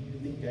like,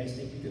 do you guys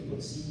think you could put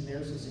a seat in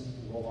there so Cindy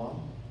can roll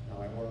on?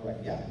 And we're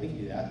like, yeah, we can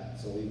do that.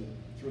 So we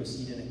threw a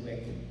seat in it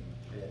quick,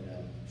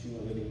 and she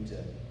went with him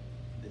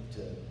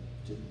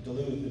to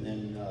Duluth, and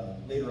then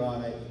later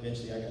on,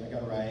 eventually I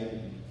got a ride,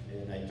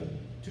 and I took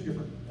two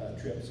different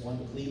trips. One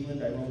to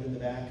Cleveland, I rode in the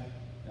back.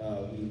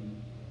 We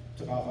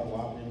took off out of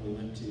Wapaton, we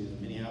went to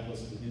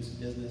Minneapolis to do some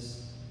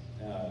business,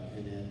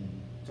 and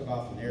then took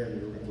off from there,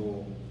 and we were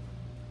going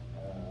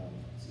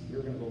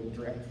to go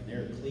direct from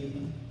there to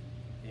Cleveland.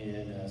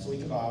 And so we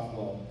took off.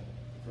 Well,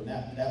 from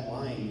that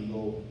line, you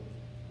go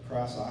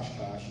across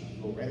Oshkosh, you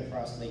can go right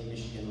across Lake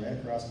Michigan, right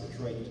across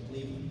Detroit to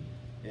Cleveland.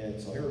 And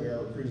so here we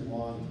are, we're cruising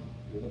along,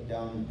 we look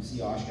down and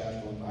see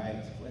Oshkosh going by, and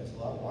it's like, well, there's a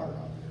lot of water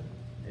out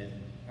there. And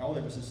all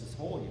there was just this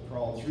hole you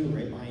crawl through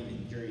right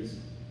behind Jerry's,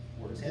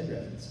 where his head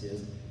residence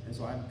is. And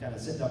so I'm kind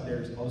of sitting up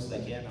there as close as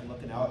I can, I'm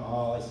looking out, and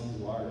all I see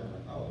is water. I'm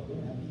like, oh, we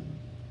don't have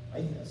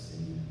any life vests in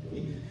here, do we?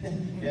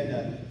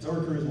 And so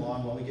we're cruising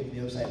along while we get to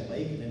the other side of the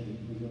lake, and then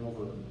we went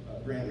over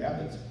Grand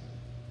Rapids,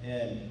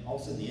 and all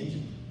of a sudden the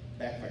engine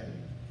backfired.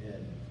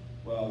 And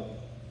well,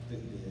 the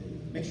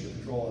mixture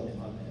control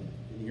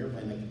in the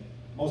airplane, like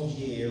most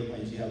GA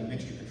airplanes, you have a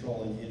mixture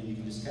control, and you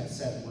can just kind of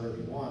set it wherever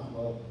you want.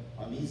 Well,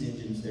 On these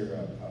engines,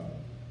 they're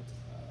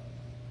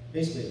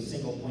basically a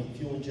single point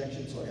fuel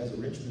injection, so it has a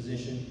rich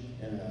position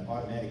and an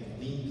automatic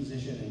lean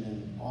position and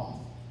then off.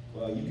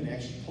 Well, you can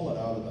actually pull it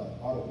out of the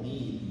auto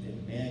lean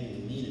and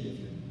manually lean it if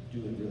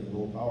you're doing really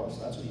low power.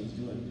 So that's what he was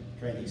doing,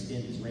 trying to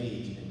extend his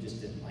range, and it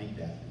just didn't like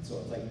that. And so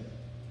it's like,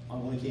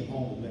 when we came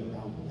home, we went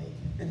around the lake.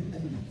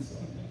 So,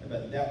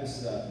 but that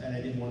was, and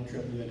I did one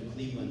trip, we went to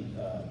Cleveland,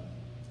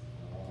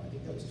 I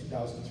think that was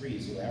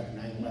 2003, so after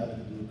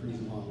 9/11, we were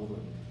cruising along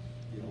over,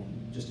 you know,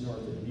 just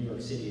north of New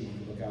York City, and you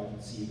could look out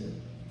and see the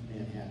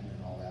Manhattan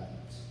and all that.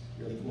 It's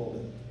really cool.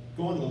 But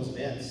going to those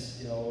events,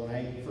 you know, when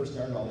I first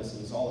started all this,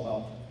 it was all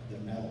about the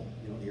metal,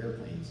 you know, the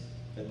airplanes.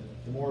 But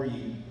the more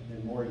you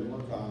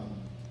work on,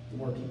 the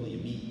more people you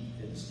meet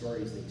and the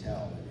stories they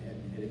tell,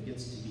 and it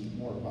gets to be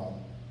more about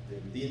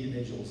the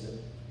individuals that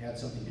had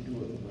something to do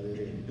with them, whether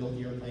they built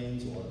the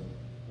airplanes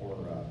or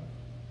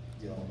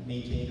you know,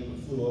 maintained them or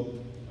flew up.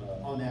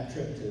 On that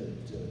trip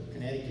to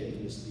Connecticut,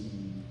 it was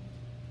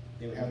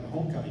they were having a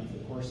homecoming for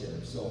the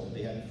Corsairs, so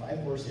they had 5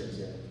 Corsairs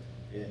there,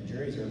 and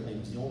Jerry's airplane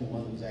was the only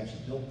one that was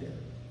actually built there,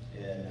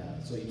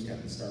 and so he was kind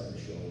of the star of the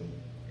show,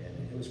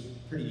 and it was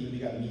pretty neat. We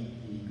got to meet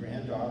the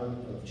granddaughter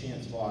of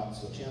Chance Vaught.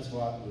 So Chance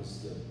Vaught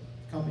was the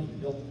company that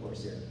built the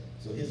Corsair.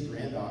 So his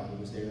granddaughter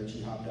was there, and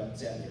she hopped up and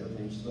sat in the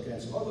airplane. She's looking at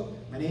it and said, "Oh,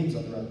 look, my name's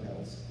on the rudder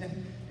pedals."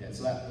 And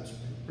so that was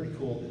pretty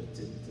cool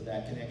to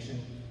that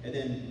connection. And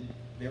then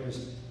there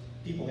was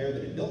people there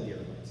that had built the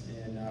airplanes.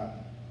 And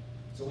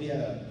so we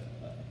had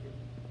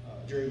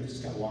Jerry was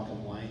just kind of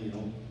walking the line, you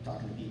know,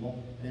 talking to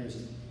people. And there was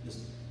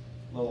this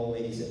little old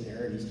lady sitting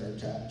there, and he started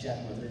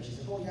chatting with her. And she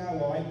said, "Oh yeah,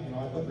 well, I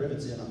put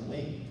rivets in on the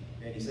wing."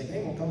 And he's like,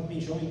 "Hey, well, come with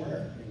me, show me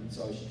where." And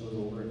so she goes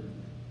over and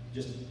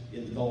just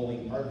in the gull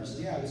wing partner, she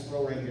said, "Yeah, this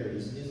row right here.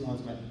 These are the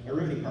ones my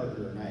riveting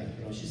partner and I,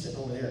 you know, she's sitting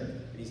over there."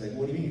 And he's like,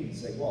 "What do you mean?"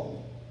 He's like,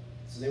 "Well,"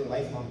 so they were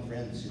lifelong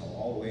friends, you know,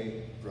 all the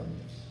way from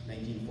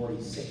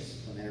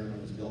 1946 when that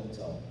airplane was built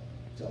till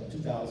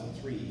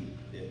 2003.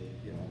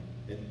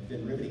 They've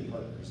been riveting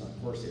partners on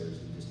Corsairs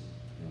and just,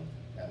 you know,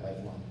 that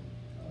lifelong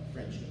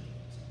friendship.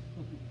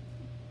 So.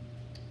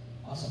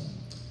 Awesome.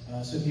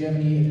 So do you have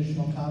any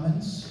additional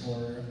comments,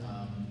 or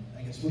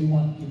I guess what do you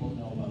want people to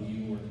know about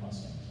you or the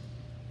Mustangs?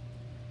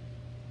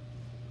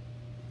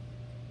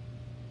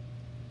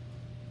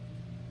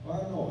 Well,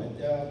 I don't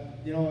know.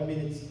 You know, I mean,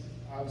 it's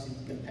obviously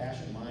been a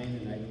passion of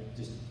mine, and I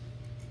just,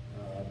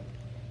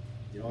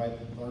 you know, I've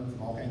learned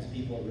from all kinds of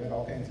people, read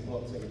all kinds of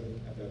books. I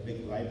have a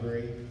big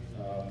library.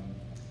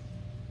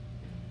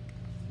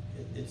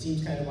 It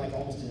seems kind of like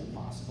almost an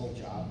impossible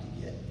job to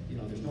get. You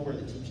know, there's nowhere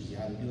that teaches you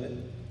how to do it.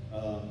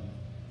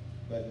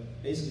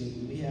 But basically,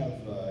 we have,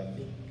 I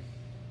think,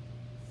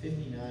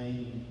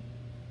 59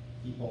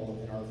 people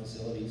in our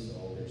facility.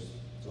 So there's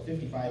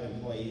 55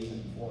 employees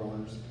and 4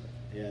 owners,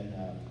 and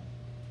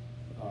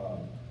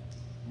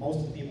most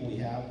of the people we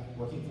have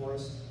working for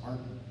us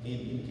aren't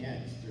A&P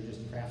mechanics. They're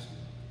just craftsmen.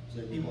 So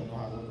they're people that know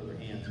how to work with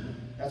their hands. And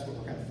that's what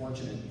we're kind of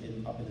fortunate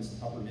up in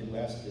this upper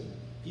Midwest, that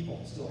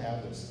people still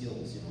have those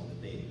skills, you know,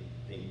 that they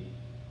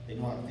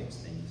know how to fix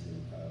things.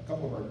 And a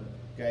couple of our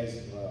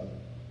guys,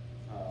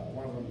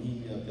 one of them,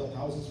 he built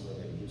houses for a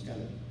living. He was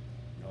kind of,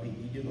 you know,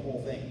 he did the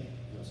whole thing.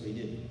 You know, so he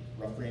did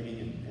rough framing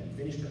and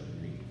finish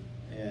carpentry.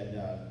 And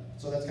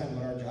so that's kind of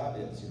what our job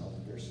is. You know,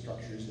 there's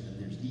structures and then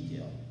there's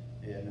detail.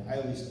 And I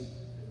always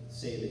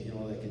say that, you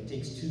know, like it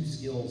takes 2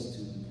 skills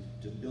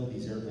to build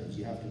these airplanes.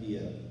 You have to be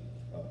a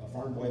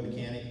farm boy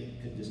mechanic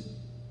that could just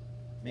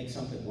make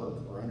something work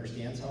or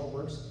understands how it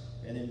works,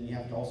 and then you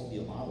have to also be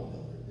a model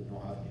builder that know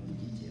how to do the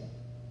detail,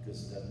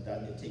 because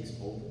that it takes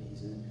both of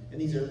these. And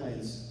these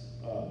airplanes,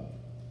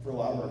 for a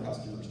lot of our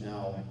customers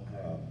now,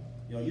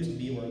 you know, it used to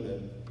be where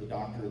the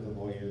doctor, the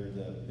lawyer,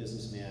 the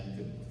businessman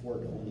could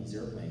afford to own these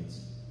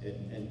airplanes.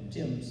 And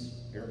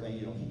Tim's airplane,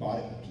 you know, he bought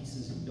it in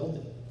pieces and built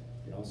it.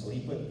 You know, so he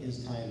put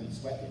his time and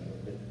sweat into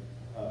it.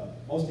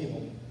 But most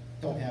people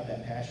don't have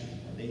that passion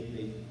anymore.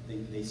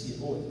 They see it,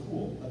 oh, it's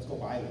cool, let's go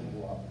buy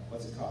one. Well,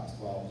 what's it cost?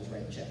 Well, I'll just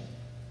write a check.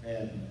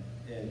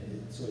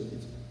 So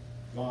it's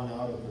gone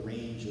out of the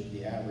range of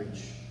the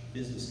average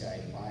business guy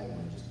to buy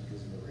one, just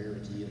because of the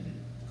rarity and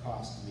the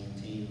cost to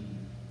maintain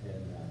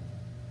and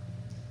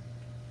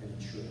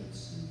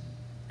insurance and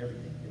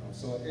everything. You know,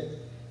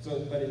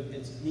 but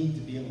it's neat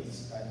to be able to.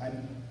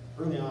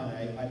 Early on,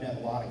 I met a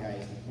lot of guys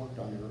that worked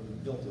on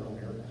built their own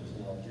airplanes.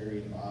 You know,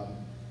 Jerry and Bob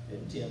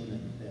and Tim,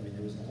 and I mean,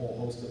 there was a whole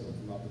host of them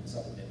from up in the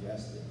southern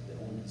Midwest that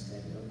owned these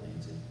kind of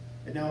airplanes.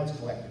 And now it's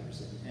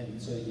collectors, and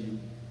so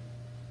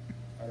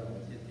I don't know,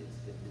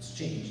 it's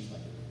changed like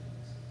everything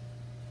else.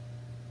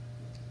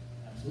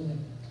 Absolutely.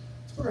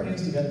 Let's put our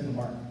hands together for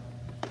Mark.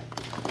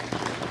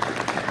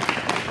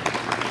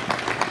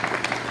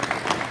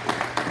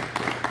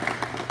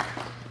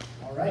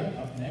 All right,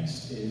 up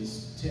next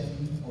is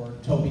Tim or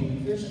Toby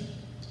McPherson.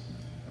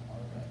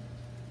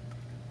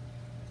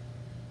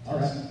 All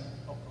right.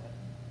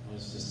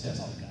 Let's just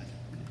test the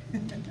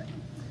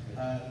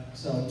guy.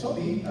 So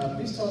Toby,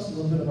 please tell us a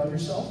little bit about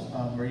yourself.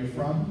 Where are you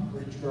from?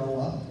 Where did you grow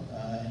up?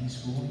 Any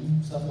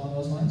schooling, stuff along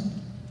those lines?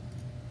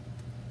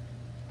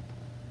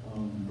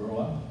 Grow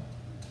up.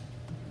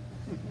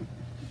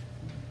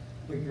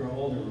 we grow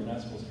older, we're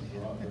not supposed to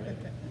grow up, right?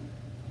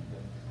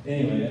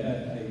 Anyway,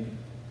 I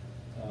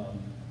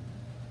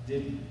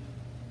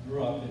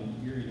grew up in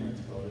Erie, North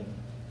Dakota,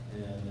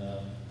 and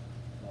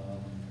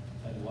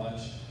I'd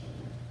watch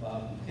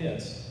Bob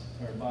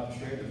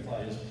Schrader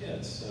fly his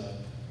pits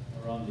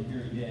around the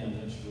Erie Dam,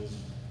 which was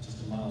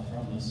just a mile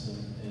from us,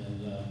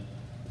 and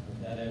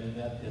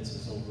that pits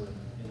is over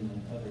in the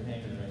other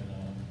hangar right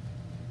now.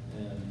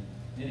 And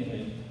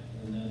anyway,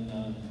 and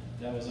then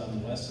that was on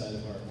the west side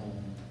of our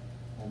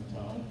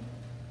hometown.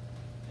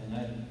 And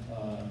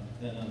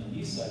then on the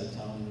east side of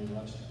town, we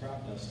watched the crop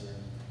duster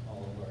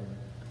all of our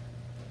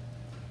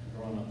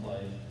growing up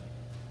life.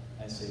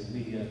 I say we,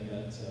 I've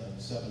got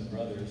 7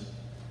 brothers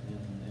and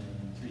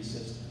 3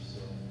 sisters,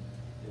 so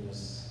it was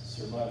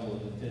survival of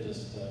the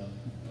fittest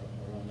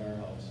around our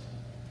house.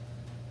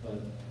 But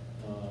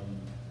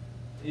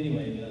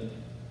anyway,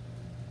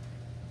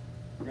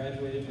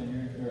 graduated from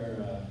Erie,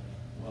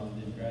 well,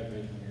 didn't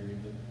graduate from Erie,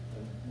 but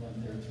went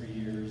there 3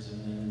 years,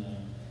 and then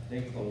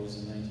they closed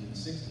in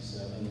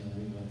 1967, and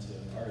we went to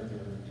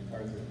Arthur,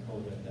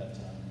 Dakota at that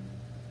time,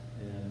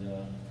 and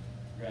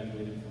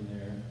graduated from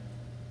there.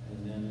 And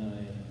then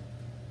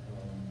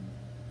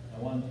I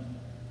wanted,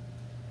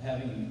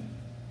 having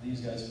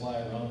these guys fly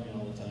around me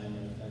all the time,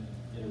 and I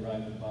get a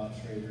ride with Bob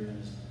Schrader,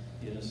 and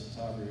he had a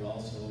Satabri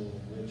also,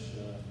 which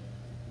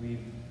we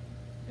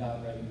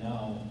got right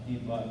now. He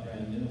bought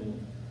brand new,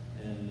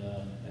 and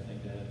I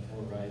think I had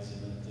 4 rides in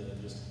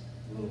it, just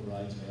little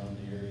rides around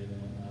the area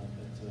and whatnot.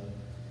 But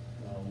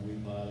we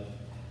bought it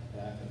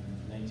back in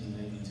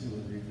 1992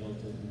 and rebuilt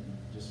it, and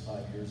just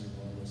 5 years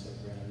ago. It looks like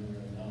brand new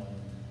right now.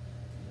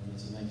 And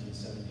it's a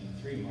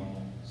 1973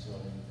 model. So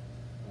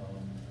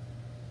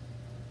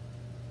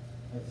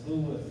I flew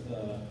with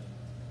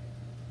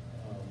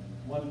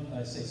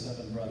I say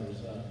 7 brothers.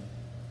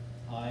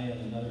 I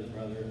and another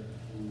brother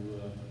who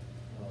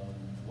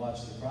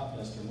watched the crop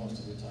duster most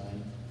of the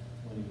time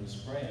when he was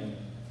spraying.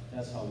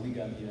 That's how we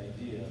got the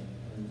idea.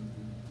 And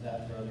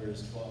that brother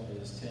is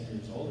 10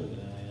 years older than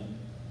I am,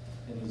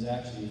 and he's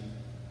actually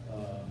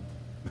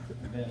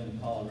been in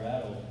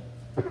Colorado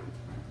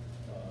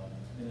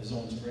in his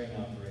own spraying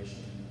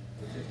operation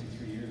for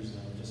 53 years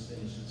now. Just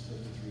finished his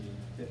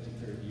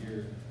 53rd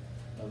year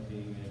of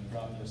being a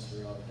crop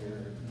duster out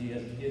there. He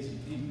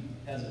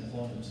hasn't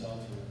flown himself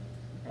for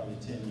probably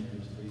 10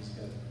 years, but he's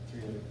got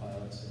 3 other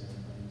pilots and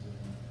airplanes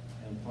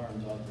and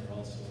farms out there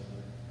also.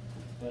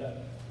 But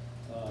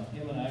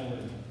him and I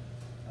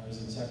was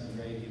in 2nd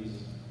grade. He was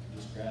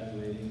just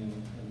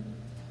graduating,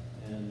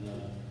 and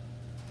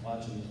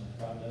watching the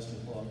crop duster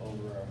pull up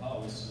over our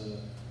house.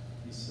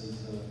 He says,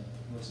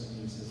 looks at me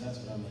and says, "That's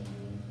what I'm going to do."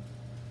 And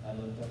I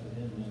looked up at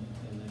him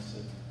and I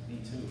said, "Me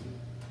too."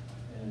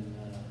 And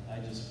I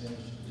just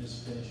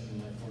finished in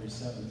my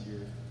 47th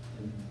year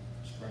in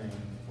spraying,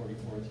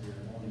 44th year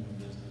owning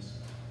the business,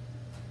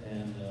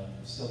 and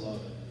still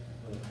love it.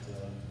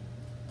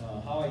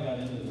 But how I got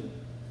into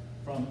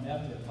from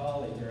after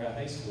college or at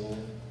high school,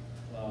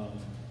 I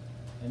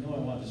knew I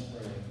wanted to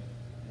spray,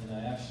 and I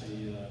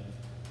actually,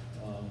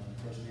 of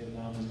course,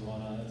 Vietnam was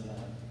going on at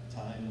that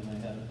time, and I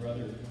had a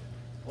brother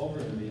over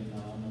in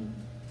Vietnam,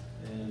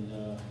 and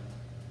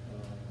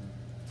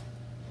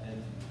I had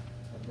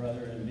a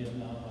brother in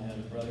Vietnam. I had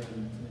a brother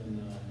in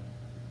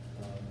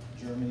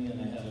Germany,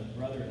 and I had a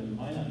brother in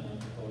Minot, North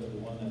Dakota, the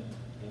one that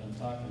I'm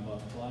talking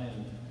about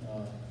flying.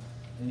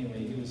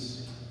 Anyway, he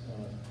was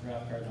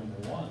draft card number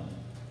 1,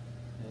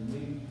 and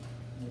we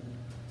were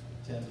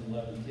 10 to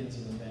 11 kids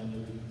in the family.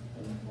 We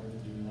couldn't afford to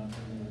do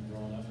nothing. We were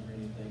growing up or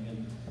anything. And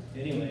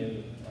anyway,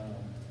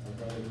 my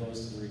brother goes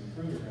to the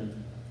recruiter, and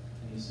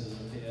he says,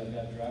 "Okay, I've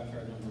got draft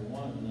card number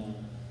 1.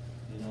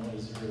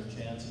 Is there a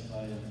chance if I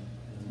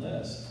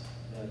enlist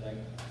that I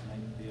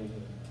might be able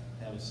to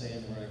have a say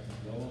in where I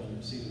could go and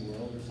see the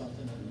world or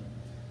something?" And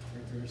the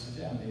recruiter said,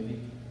 "Yeah, maybe."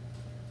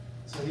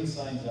 So he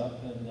signs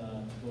up and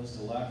goes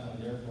to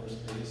Lackland Air Force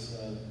Base,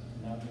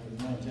 not with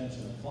no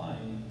intention of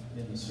flying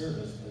in the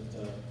service, but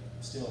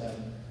still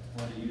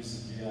wanted to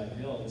use the GI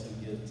Bill to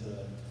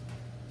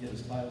get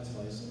his pilot's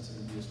license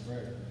and be a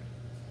sprayer.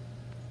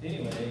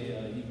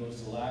 Anyway, he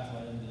goes to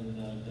Lackland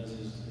and does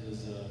his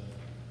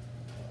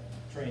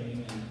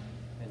training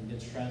and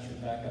gets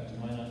transferred back up to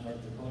Minot,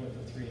 North Dakota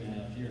for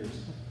 3.5 years.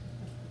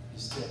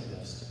 He's still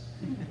pissed.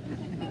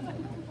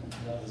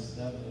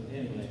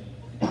 Anyway.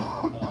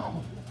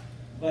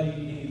 But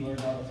he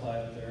learned how to fly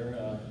up there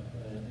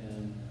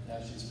and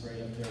actually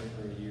sprayed up there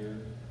for a year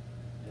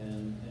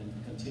and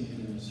continued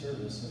in the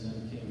service, and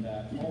then came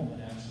back home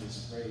and actually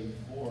sprayed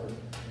for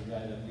the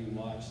guy that we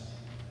watched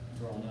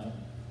growing up.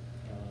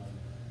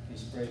 He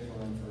sprayed for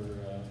him for,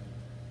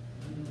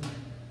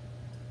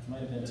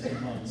 might have been 2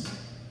 months,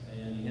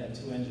 and he had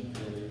 2 engine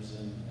failures,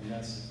 and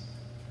that's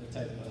the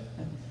type of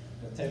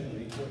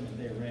equipment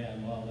they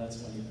ran. Well, that's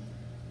when you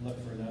look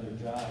for another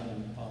job,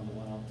 and found the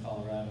one out in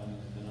Colorado, and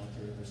has been out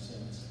there ever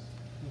since.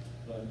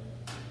 But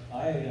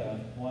I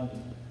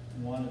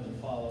wanted to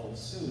follow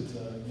suit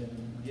in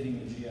getting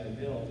the GI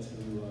Bill to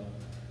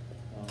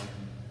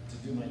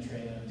do my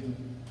training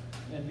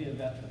and be a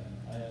veteran.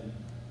 I had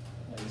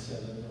like I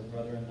said, a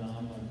brother in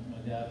Nam. My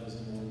dad was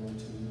in World War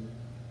II.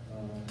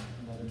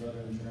 Another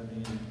brother in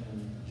Germany, and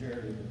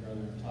Jerry, the brother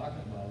I'm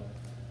talking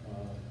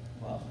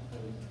about,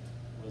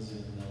 was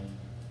in,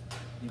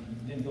 he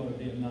didn't go to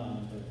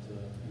Vietnam, but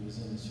he was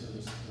in the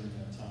service during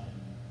that time.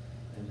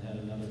 And had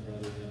another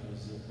brother that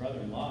was a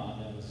brother-in-law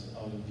that was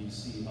out in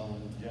D.C.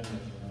 hauling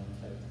generals around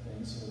type of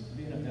thing. So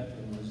being a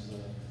veteran was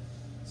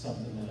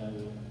something that I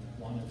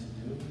wanted to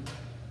do.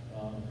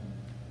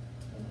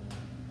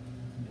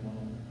 You know,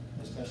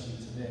 especially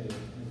today,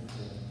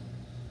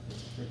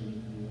 it's a pretty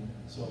neat deal.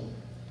 So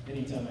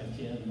anytime I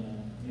can,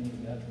 any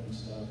veteran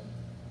stuff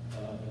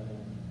that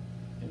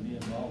I can be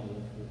involved with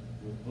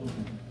Boom,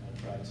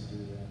 I try to do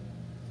that.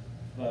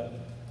 But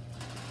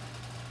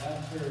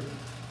after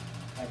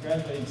I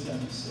graduated in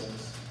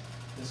 '76,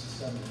 this is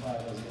 '75, I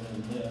was going to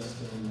enlist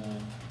and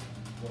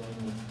go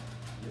in with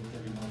get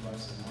 $30 more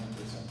bucks a month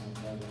or something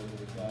like that, whatever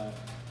they got.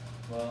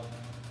 Well,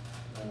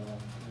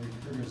 the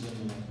recruiters in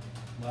the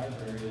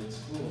library at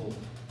school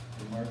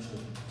in March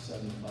of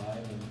 '75,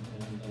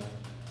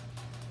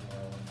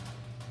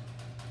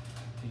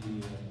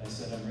 I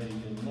said, I'm ready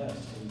to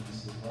enlist. And he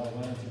said, well,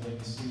 why don't you wait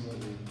and see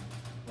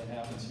what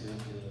happens here at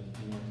the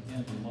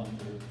end of the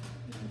month or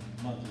in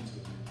a month or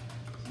two.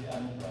 I said, yeah,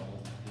 no problem.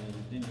 And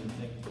didn't even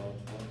think about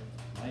what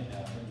might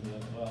happen,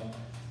 but well,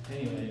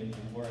 anyway,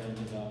 the war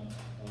ended up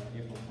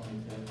April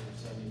 25th of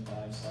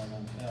 '75,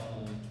 Saigon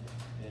fell,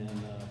 and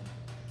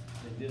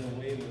they did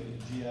away with the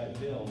GI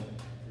Bill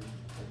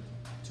for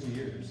 2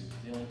 years,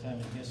 the only time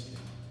in history.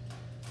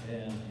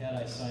 And had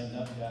I signed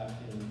up back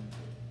in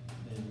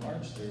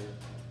March there,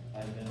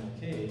 I'd been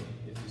okay.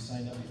 If you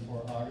signed up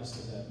before August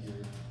of that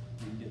year,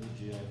 you'd get the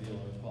GI Bill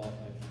or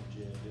qualify for the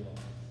GI Bill.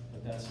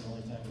 But that's the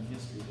only time in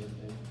history that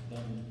they've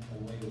done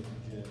away with the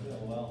GI Bill.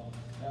 Well,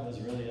 that was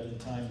really at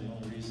the time the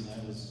only reason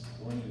I was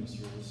going in the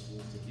service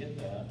was to get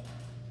that.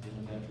 Being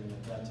a veteran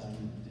at that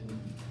time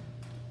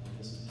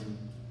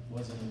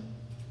wasn't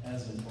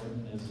as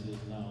important as it is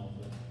now.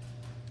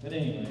 But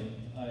anyway,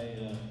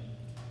 I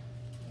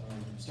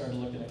started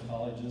looking at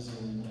colleges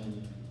and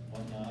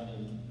whatnot,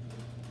 and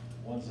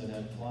ones that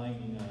had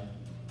flying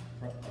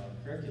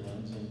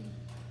curriculums,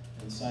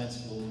 and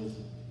science school was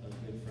a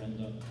good friend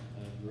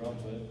I grew up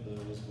with,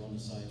 was going to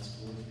science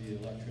school to be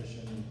an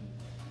electrician,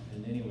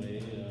 and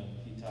anyway,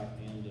 he talked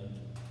me into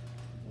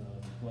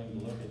going to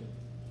look at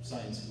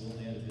science school, and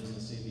they had a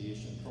business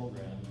aviation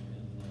program,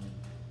 and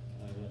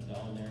I went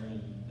down there,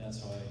 and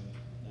that's how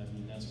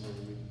that's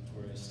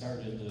where I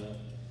started,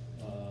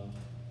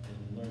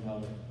 and learned how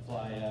to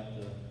fly at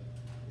the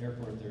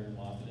airport there in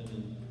Wahpeton,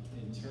 and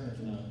in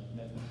turn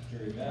met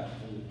Jerry Beck,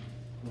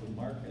 who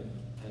Mark had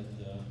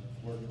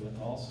worked with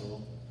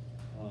also.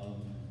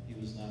 He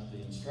was not the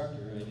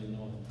instructor. I didn't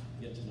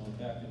get to know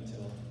Beck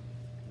until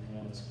I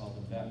always called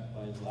him Beck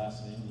by his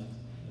last name.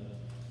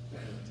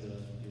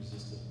 He was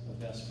just a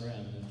best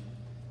friend,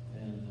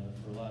 and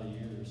for a lot of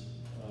years.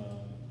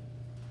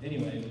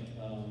 Anyway,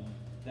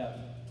 that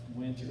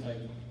winter,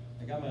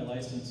 I got my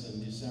license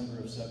in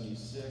December of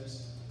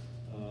 '76.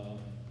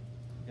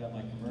 Got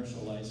my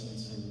commercial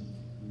license in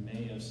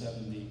May of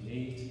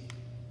 '78,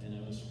 and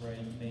I was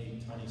spraying May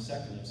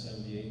 22nd of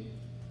 '78,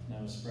 and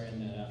I was spraying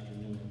that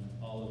afternoon.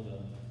 All of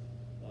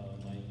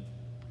my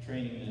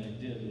training that I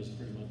did was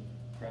pretty much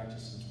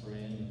practice and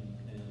spraying,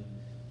 and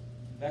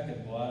Beck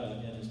had bought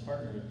and his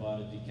partner had bought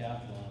a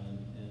decathlon,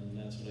 and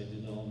that's what I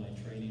did all my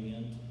training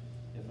in.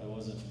 If I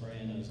wasn't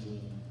spraying, I was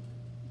doing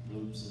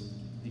loops, and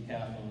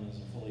decathlon is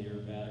a fully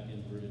aerobatic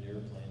inverted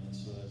airplane, and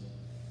so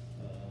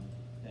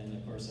and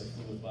of course I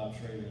flew with Bob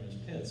Schrader in his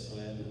pits, so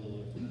I had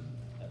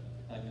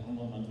I could come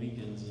home on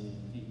weekends and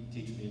he'd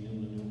teach me a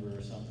new maneuver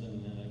or something,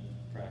 and then I'd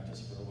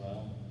practice for a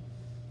while.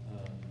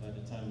 By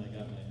the time I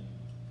got my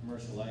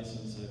commercial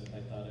license,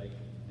 I thought I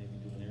could maybe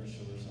do an air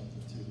show or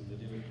something too,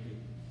 but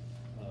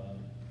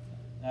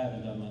I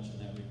haven't done much in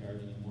that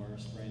regard anymore.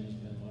 Spraying has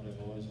been what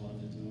I've always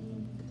wanted to do,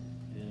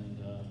 and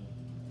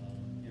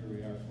here we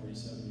are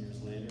 47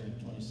 years later and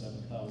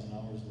 27,000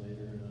 hours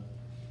later.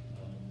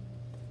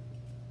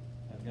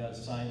 I've got a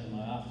sign in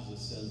my office that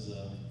says,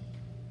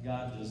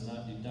 God does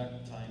not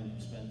deduct time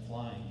spent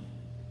flying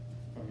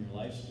from your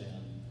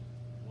lifespan.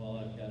 Well,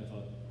 I've got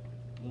about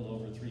a little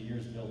over 3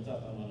 years built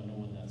up. I want to know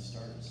when that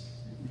starts.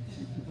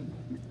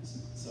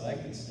 So I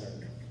can start.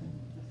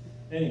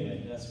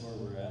 Anyway, that's where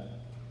we're at.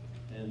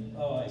 And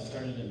I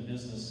started in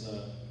business.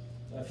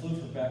 I flew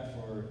for Beck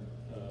for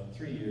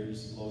 3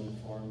 years, loaded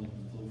for him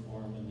and flew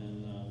for him, and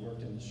then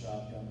worked in the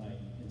shop, got my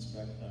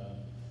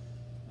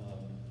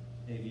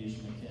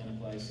aviation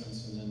mechanic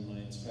license, and then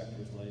my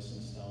inspector's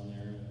license down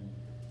there,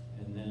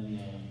 and then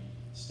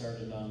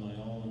started on my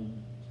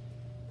own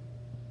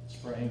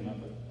spraying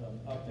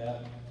up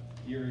that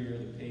area,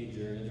 the Page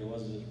area. There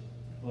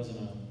wasn't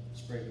a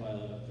spray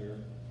pilot up there.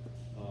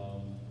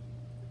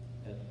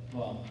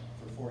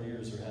 For 4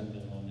 years there hadn't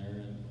been one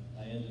there, and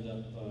I ended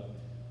up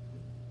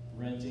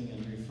renting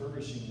and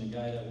refurbishing the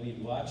guy that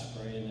we'd watched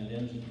spray in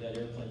that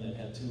airplane that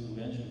had 2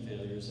 engine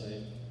failures.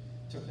 I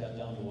took that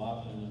down to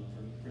Wahpeton and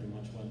pretty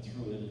much went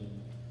through it,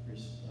 and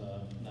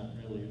not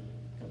really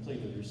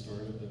completely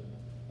restored it, but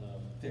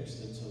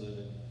fixed it so that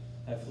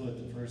I flew it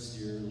the first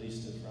year,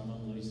 leased it from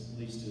him,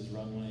 leased his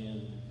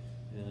runway,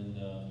 and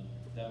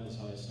that was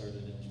how I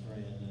started in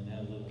spraying. And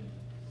had a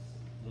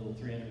little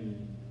 $350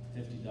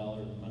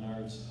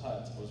 Menards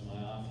hut was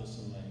my office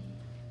and my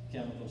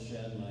chemical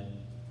shed.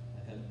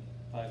 I had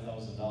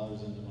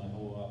 $5,000 into my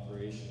whole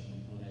operation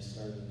when I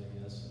started,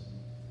 I guess.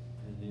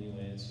 And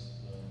anyway,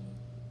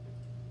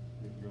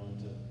 we've grown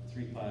to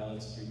 3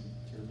 pilots, 3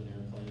 turbine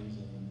airplanes,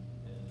 and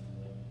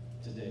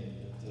today.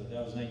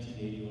 That was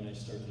 1980 when I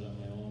started on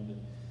my own, but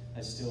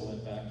I still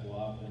went back to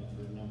Waupun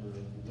for a number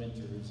of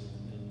winters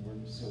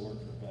and still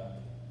worked for Beck,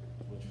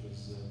 which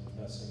was the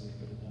best thing we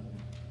could have done.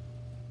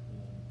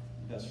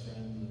 Best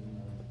friend,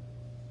 and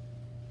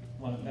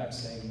one of Beck's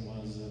saying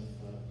was,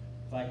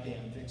 if I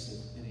can't fix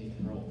it, it ain't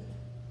broke.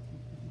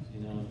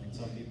 You know,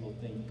 some people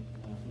think,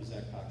 who's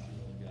that cocky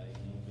little guy,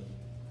 you know, but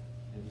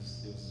it was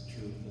the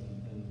truth,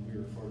 and we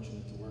were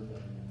fortunate to work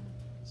on him.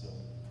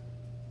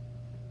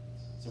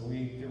 So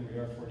here we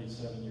are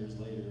 47 years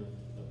later,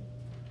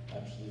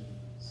 actually,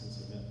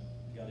 since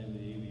I got into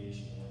the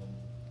aviation world.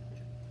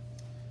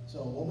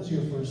 So what was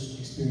your first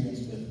experience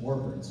with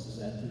warbirds? Was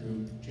that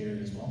through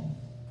Jared as well?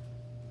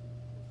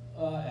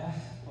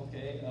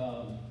 Okay.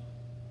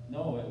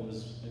 No, it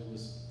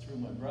was through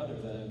my brother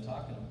that I've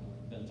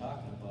been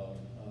talking about.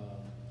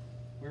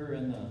 We were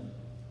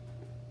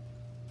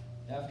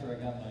after I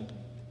got my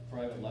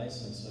private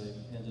license,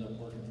 I ended up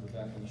working for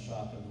Beck in the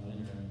shop in the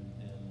winter and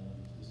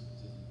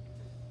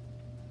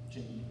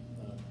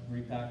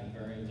repacking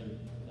variants,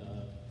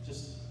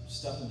 just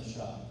stuff in the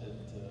shop.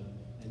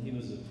 And he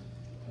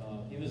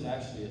was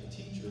actually a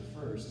teacher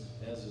first,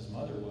 as his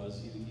mother was.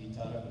 He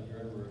taught up at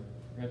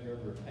Red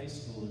River High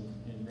School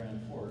in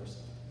Grand Forks,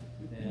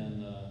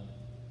 and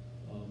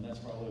that's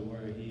probably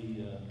where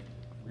he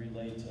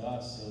relayed to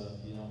us,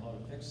 you know, how to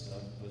fix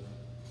stuff.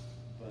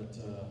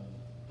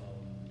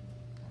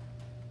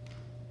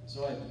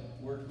 So I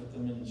worked with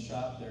them in the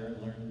shop there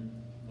and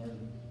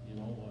learned, you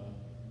know,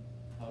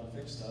 how to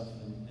fix stuff.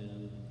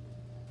 And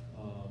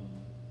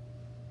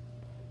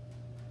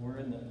we're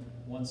in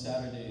one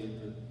Saturday,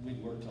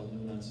 we'd work till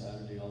noon on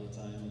Saturday all the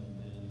time,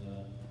 and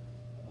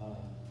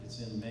it's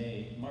in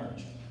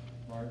March,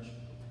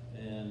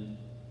 and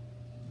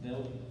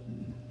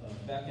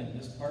Beck and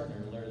his partner,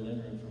 Larry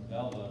Lindgren from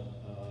Belva,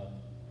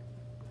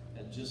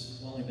 had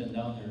just only been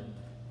down there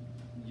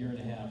a year and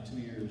a half, 2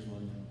 years,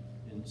 when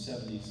in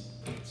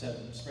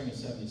spring of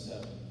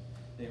 '77,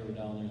 they were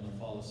down there in the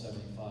fall of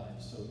 '75,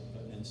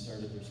 and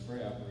started their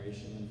spray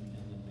operation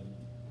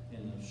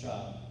in the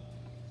shop.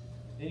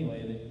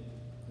 Anyway,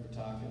 they're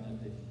talking that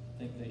they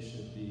think they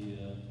should be,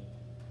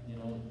 you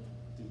know,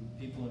 the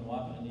people in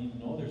Waupun didn't even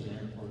know there's an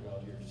airport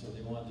out here, so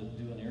they wanted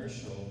to do an air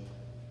show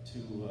to,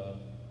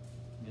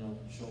 you know,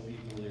 show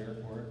people the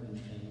airport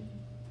and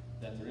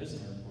that there is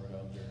an airport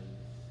out there.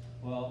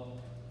 Well,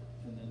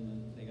 and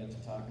then they got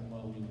to talking,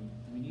 well,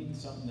 we need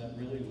something that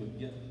really would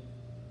get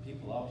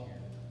people out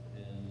here,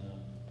 and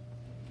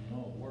you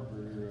know, a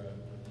warbird, or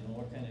you know,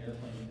 what kind of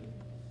airplane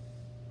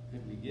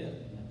could we get?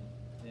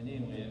 And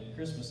anyway, at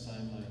Christmas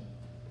time,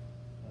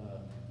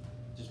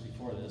 just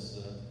before this,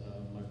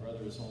 my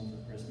brother was home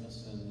for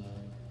Christmas, and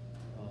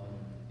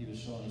he was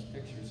showing us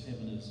pictures. Him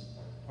and his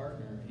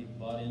partner, he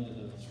bought into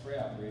the spray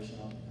operation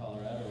out in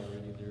Colorado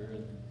already there,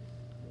 and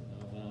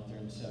went out there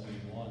in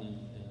 '71 and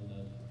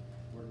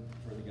worked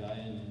for the guy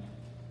and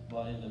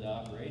bought into the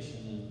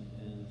operation.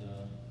 And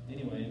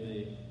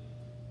anyway,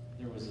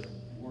 there was a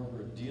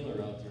warbird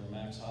dealer out there,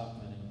 Max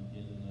Hoffman,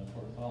 in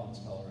Fort Collins,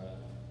 Colorado,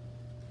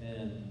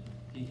 and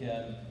he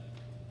had,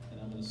 and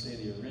I'm going to say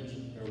the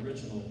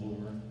original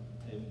boomer.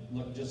 It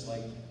looked just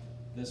like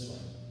this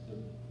one.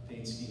 The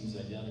paint scheme's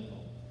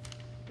identical.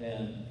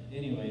 And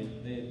anyway,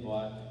 they had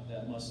bought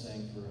that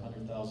Mustang for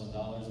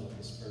 $100,000 with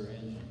a spare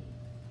engine.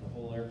 The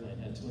whole airplane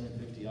had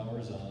 250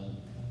 hours on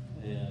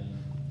it, and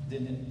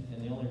didn't.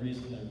 And the only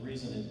reason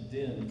it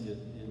didn't,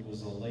 it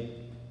was a late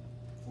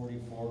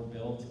 '44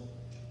 built,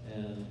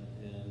 and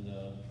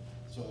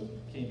so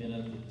it came in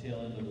at the tail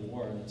end of the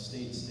war, and it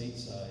stayed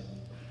stateside,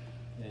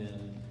 and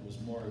it was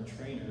more a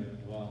trainer.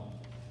 Well,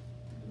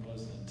 it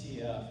wasn't a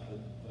TF,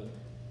 but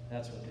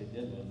that's what they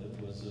did with it.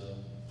 Was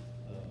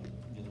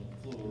you know,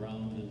 flew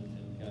around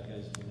and got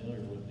guys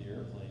familiar with the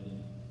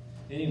airplane.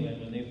 And anyway,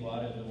 when they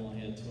bought it, it only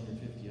had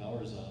 250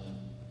 hours on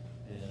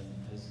it, and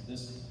as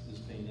this is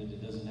painted,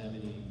 it doesn't have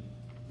any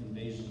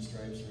invasion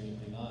stripes or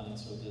anything on it,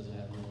 so it doesn't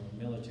have no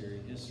military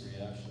history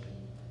actually,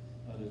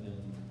 other than,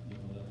 you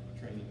know, the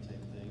training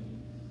type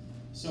thing.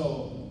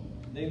 So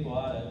they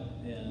bought it,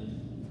 and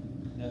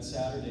that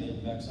Saturday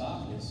in Beck's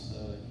office,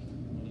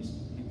 when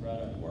he brought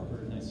up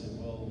warbird, and I said,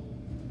 well,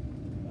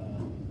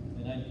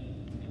 and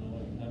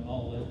I'm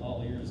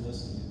all ears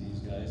listening to these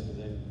guys,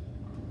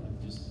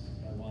 because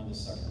I wanted to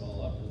suck it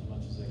all up as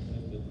much as I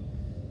could.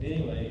 But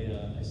anyway,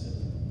 I said,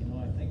 you know,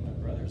 I think my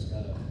brother's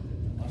got a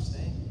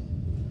Mustang.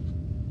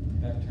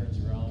 Beck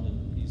turns around,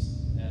 and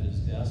he's at his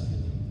desk,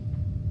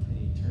 and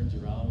he turns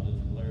around,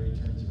 and Larry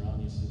turns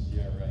around, and he says,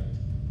 yeah, right.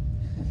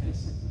 I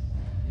said,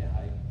 yeah,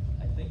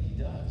 I think he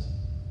does.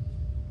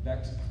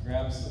 Beck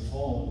grabs the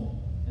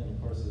phone, and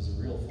of course there's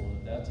a real phone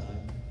at that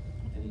time,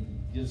 and he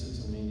gives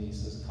it to me and he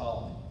says,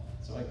 call me.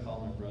 So I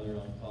call my brother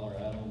on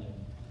Colorado and he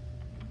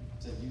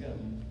said, you got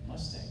a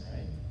Mustang,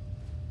 right?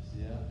 I said,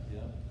 yeah.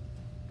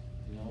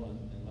 You know,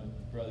 and my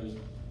brother's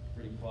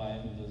pretty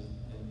quiet and does,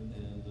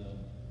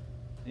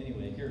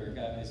 anyway, here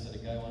I said, a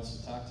guy wants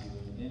to talk to you.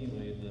 And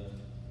anyway,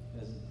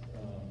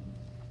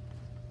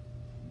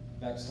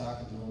 Beck's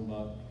talking to him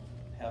about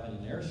having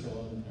an air show,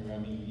 or I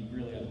mean, he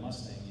really had a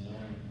Mustang, you know,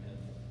 and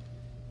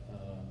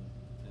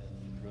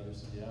my brother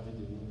said, yeah, we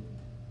do.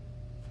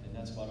 And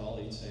that's about all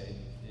he'd say,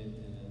 and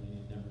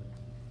he'd never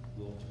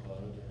gloat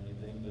about it or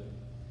anything. But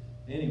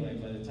anyway,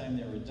 by the time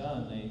they were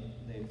done,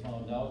 they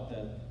found out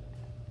that,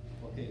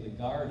 okay, the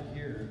guard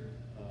here,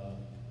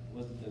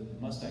 the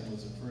Mustang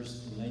was the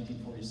first, in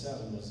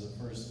 1947, was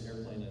the first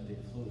airplane that they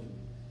flew.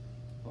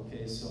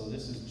 Okay, so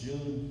this is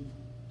June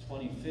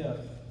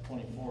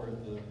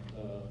 24th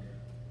of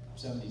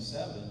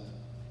 77.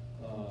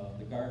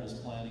 The Guard is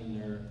planning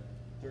their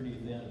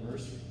 30th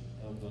anniversary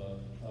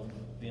of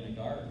being a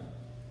Guard.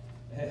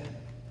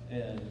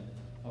 And,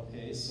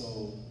 okay,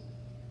 so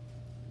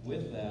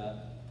with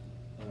that,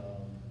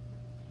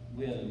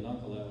 we had an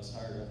uncle that was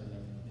hired up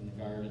in the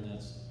Guard, and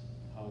that's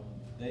how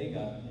they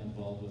got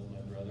involved with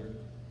my brother.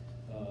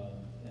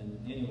 And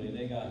anyway,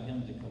 they got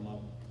him to come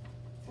up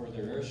for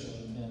their air show,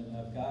 and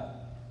I've got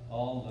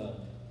all the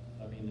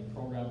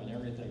program and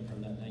everything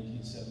from that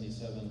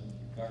 1977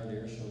 Guard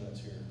air show that's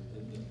here.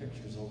 The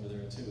picture's over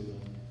there too.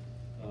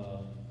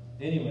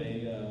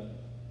 Anyway,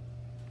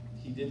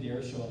 he did the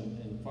air show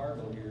in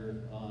Fargo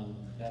here on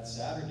that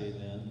Saturday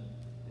then,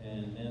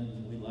 and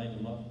then we lined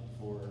him up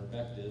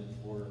Beck did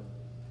for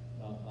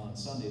on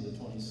Sunday the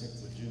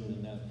 26th of June,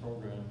 and that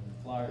program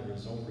flyer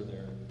is over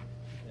there.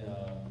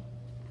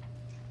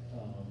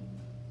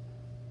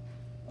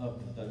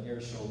 Of the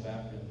air show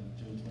back in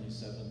June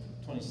 26th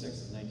of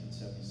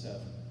 1977.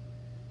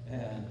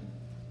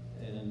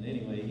 And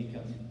anyway, he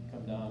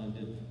come down and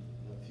did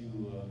a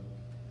few,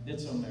 did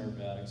some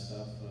aerobatic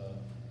stuff,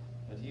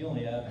 but he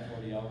only had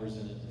 40 hours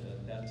in it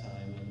at that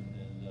time, and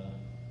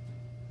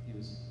he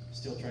was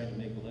still trying to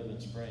make a living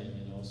spraying,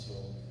 you know, so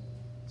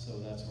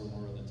that's where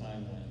more of the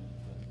time went.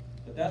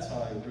 But that's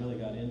how I really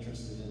got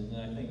interested in it,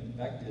 and I think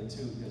Beck did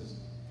too, because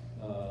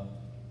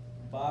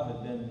Bob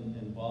had been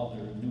involved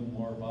or knew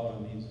more about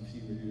him. He was a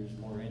few years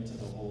more into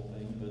the whole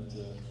thing, but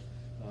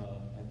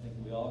I think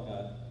we all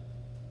got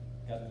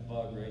the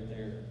bug right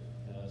there,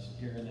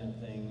 hearing that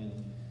thing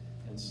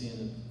and seeing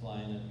it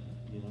flying at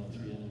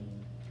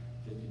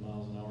 350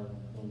 miles an hour,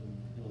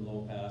 doing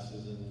low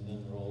passes and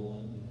then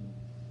rolling,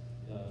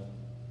 and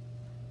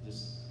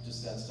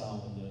just that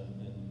sound.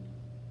 And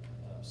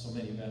so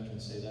many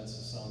veterans say that's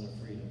the sound of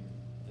freedom,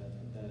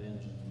 that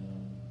engine.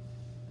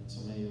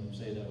 So many of them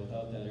say that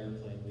without that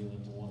airplane, we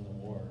wouldn't have won the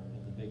war.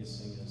 And the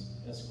biggest thing is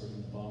escorting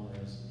the bomber,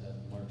 as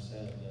Mark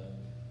said.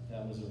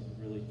 That was what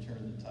really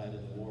turned the tide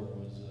of the war,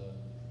 was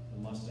the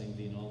Mustang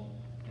being all,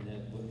 and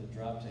then with the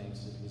drop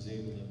tanks, it was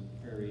able to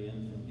ferry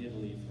in from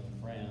Italy, from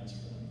France,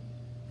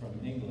 from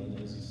England,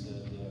 as he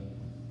said,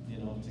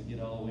 to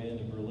get all the way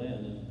into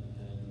Berlin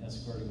and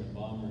escorting the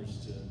bombers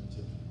to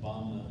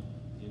bomb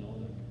the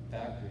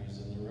factories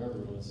and the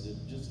railroads,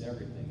 just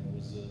everything.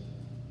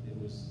 It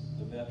was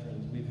the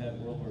veterans. We've had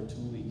World War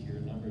II week here a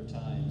number of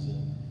times,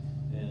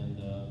 and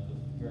the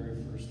very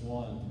first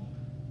one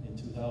in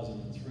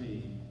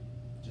 2003,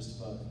 just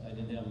about, I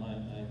didn't have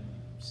mine,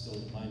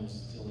 mine was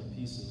still in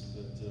pieces,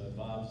 but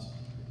Bob's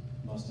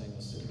Mustang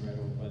was sitting right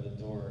over by the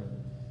door,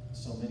 and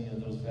so many of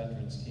those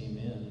veterans came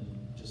in and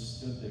just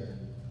stood there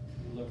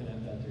looking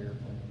at that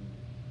airplane.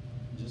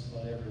 Just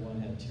about everyone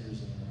had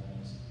tears in their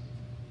eyes.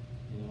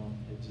 You know,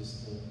 it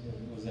just, it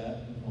was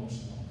that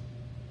emotional.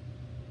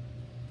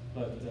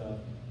 But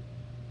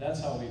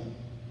that's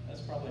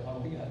probably how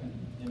we got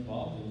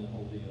involved in the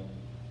whole deal.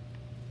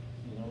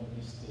 You know,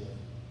 just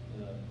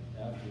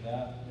after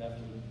that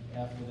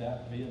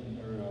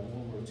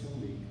World War II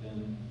week, then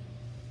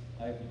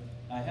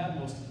I had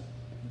most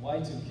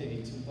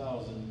Y2K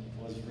 2000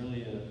 was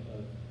really a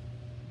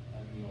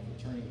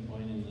turning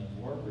point in the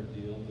Warburg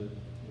deal, but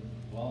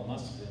well, it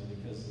must have been,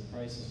 because the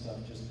price of stuff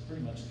just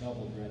pretty much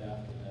doubled right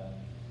after that.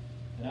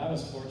 And I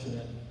was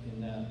fortunate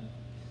in that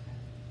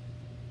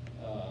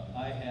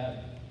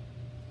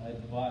I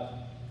bought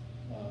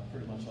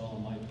pretty much all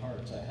of my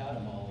parts. I had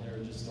them all. They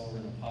were just over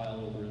in a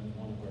pile over in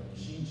one of our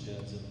machine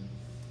sheds, and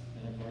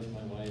of course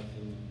my wife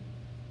and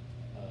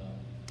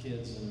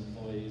kids and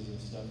employees and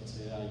stuff would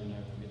say, you're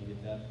never going to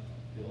get that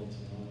built,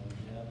 you know. And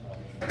yeah,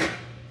 probably.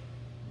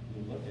 We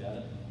look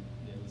at it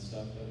and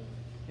stuff, but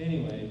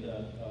anyway,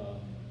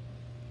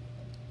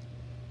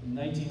 in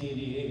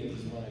 1988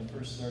 is when I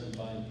first started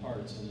buying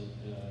parts, and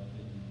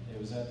it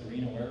was at the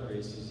Reno Air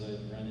Races.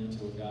 I'd run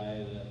into a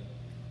guy that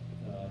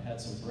had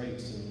some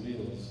brakes and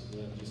wheels,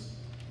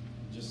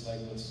 just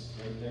like what's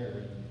right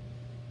there,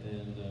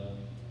 and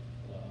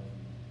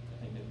I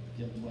think I'd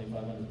give him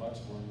 $2,500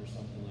 for him or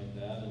something like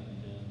that, and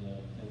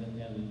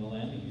then the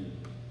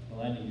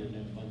landing gear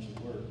did a bunch of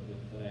work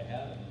that I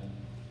had. And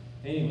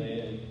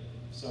anyway,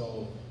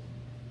 so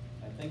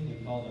think we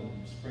call them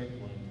spray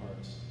plane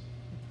parts.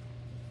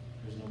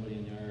 There's nobody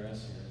in the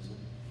IRS here, so.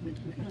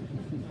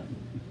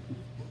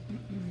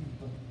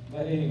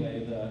 But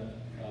anyway,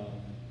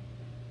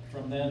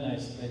 from then I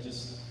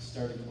just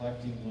started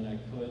collecting when I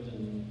could,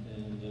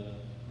 and of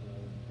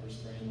course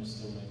spraying was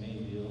still my main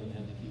deal and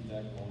had to keep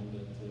that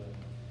going.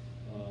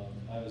 But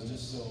I was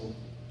just so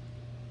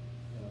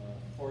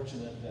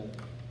fortunate that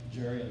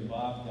Jerry and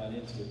Bob got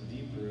into it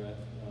deeper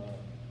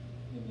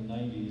in the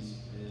 90s,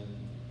 and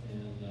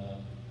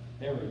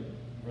they were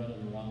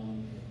running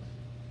around,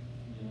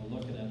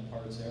 looking at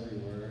parts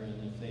everywhere,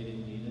 and if they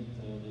didn't need it,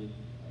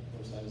 of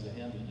course I was a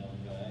hand-me-down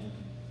guy, and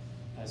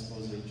I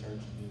suppose they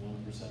charged me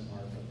 1%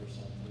 markup or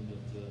something,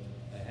 but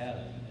I had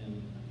it,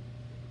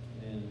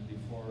 and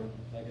before,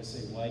 like I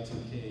say,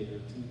 Y2K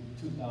or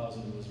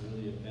 2000 was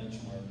really a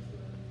benchmark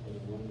for the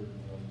woodwork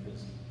world,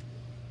 because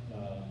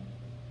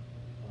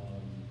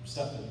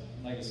stuff that,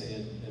 like I say,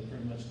 it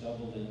pretty much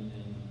doubled, and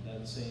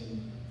that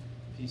same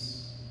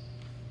piece,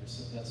 or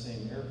that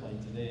same airplane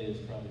today is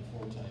probably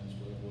 4 times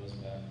what it was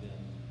back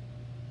then.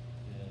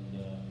 And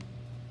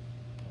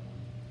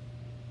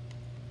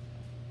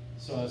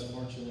so I was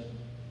fortunate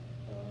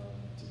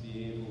to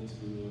be able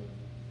to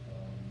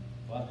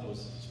bought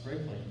those spray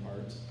plane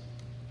parts,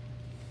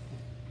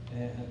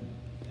 and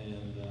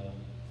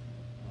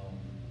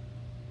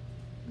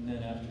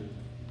then after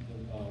the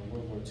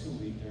World War II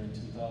week there in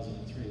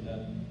 2003,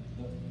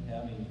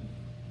 having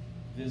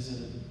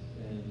visited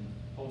and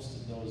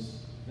hosted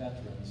those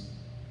veterans,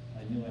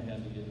 I knew I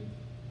had to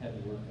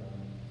work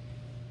on it.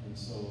 And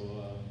so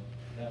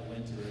that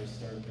winter I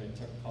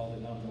called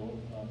it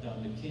down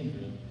to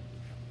Kindred.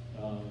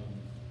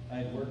 I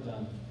had worked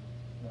on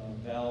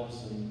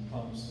valves and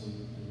pumps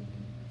and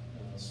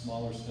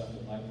smaller stuff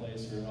at my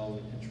place, or all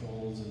the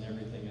controls and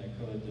everything I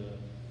could.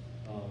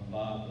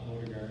 Bob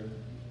Odegaard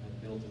had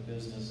built a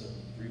business of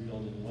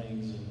rebuilding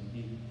wings, and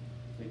we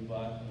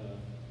bought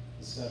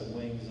a set of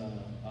wings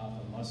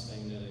off a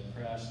Mustang that had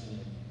crashed in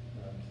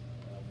a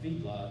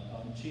feedlot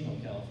out in Chino,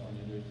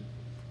 California.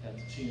 At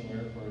the Chino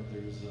Airport,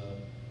 there's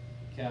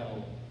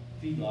cattle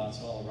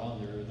feedlots all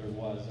around there. There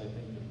was, I think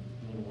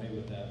they're doing away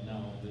with that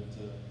now. But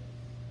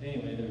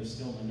anyway, there was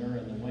still manure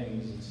in the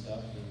wings and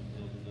stuff,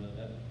 and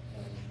that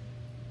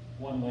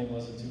one wing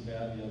wasn't too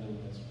bad. The other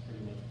one was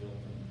pretty much built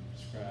from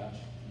scratch.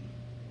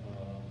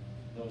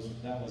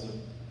 That was a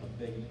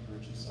big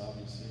purchase,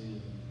 obviously.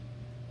 And,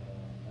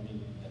 I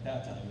mean, at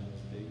that time it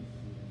was big.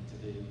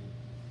 Today,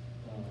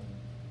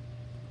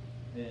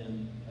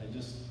 and I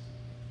just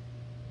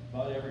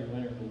about every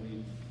winter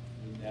we'd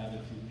add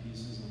a few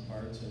pieces and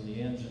parts, and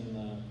the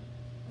engine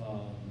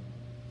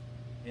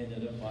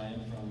ended up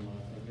buying from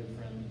a good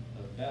friend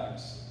of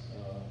Beck's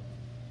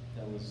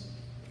that was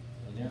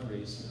an air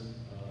racer,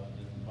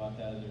 and bought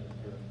that.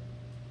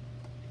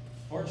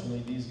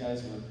 Fortunately, these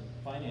guys were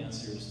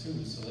financiers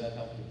too, so that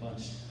helped a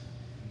bunch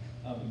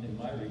in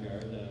my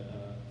regard.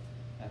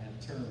 I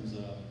had terms,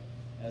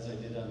 as I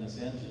did on this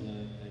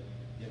engine, I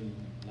give them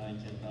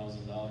 $9,000 to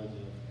 $10,000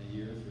 a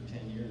year for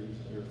 10 years,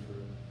 or for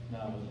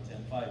now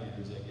 5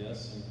 years, I guess.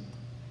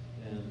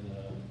 And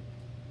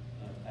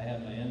I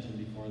had my engine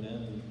before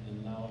then,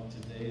 and now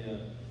today, I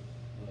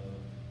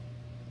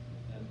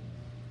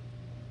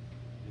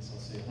guess I'll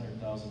say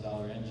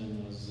 $100,000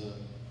 engine was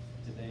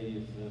today.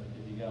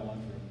 If you got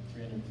one for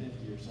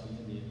 $350 or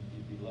something,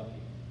 you'd be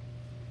lucky.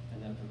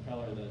 And that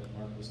propeller that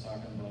Mark was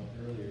talking about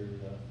earlier,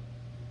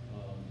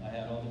 I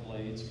had all the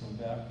blades from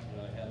Beck.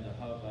 I had the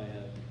hub. I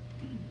had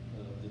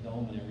the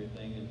dome and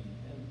everything, and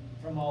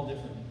from all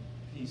different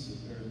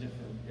pieces or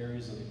different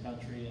areas of the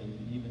country, and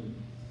even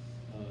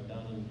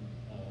down in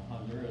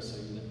Honduras, I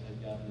had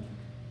gotten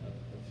a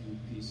few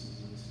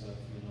pieces and stuff,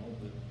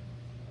 But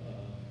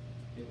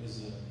it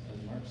was, as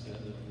Mark said,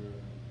 that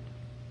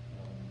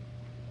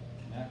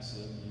Max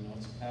said,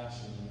 it's a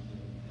passion,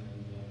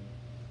 and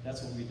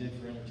that's what we did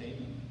for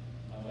entertainment.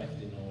 My wife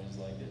didn't always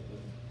like it,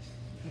 but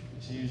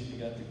she usually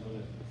got to go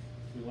to.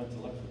 If we went to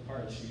look for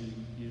parts,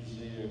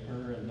 usually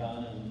her and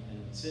Donna and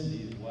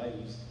Cindy, the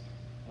wives,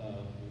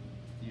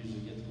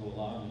 usually get to go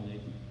along, and they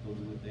go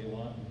do what they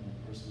want, and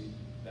of course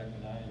Beck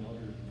and I, in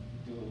order to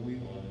do what we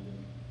wanted.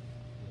 And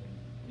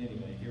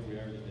anyway, here we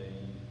are today.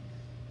 And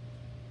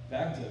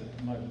back to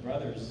my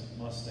brother's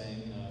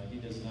Mustang,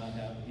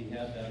 he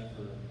had that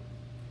for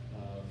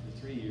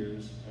 3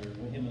 years, or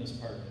him and his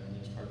partner,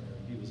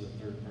 he was a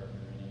third partner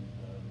in it.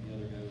 The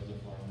other guy was a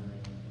farmer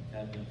and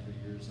had been for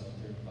years out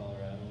there in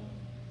Colorado.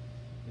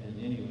 And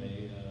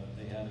anyway,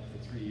 they had it for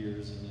 3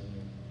 years, and then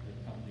the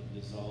company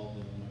dissolved,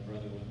 and my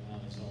brother went on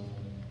his own.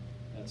 And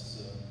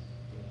that's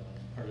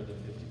part of the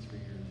 53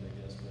 years, I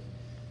guess. But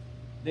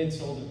they'd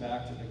sold it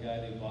back to the guy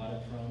they bought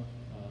it from,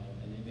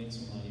 and they made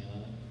some money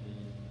on it.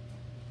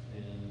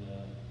 And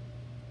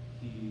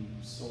he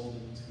sold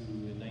it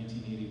in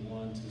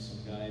 1981 to some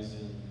guys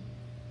in.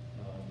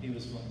 He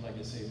was from, like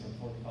I say, from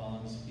Fort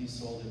Collins. He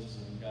sold it to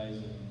some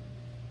guys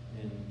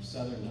in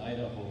southern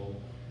Idaho,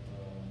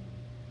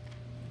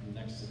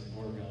 next to the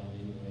Oregon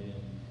anyway,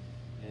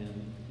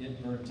 and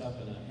it burnt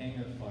up in a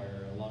hangar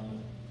fire along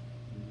with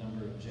a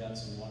number of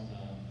jets and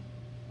whatnot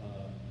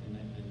in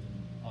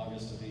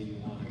August of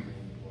 '81, I believe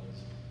it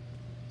was.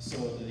 So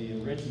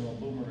the original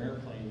boomer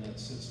airplane that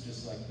sits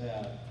just like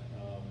that,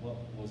 what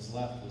was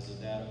left was a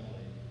data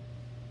plate.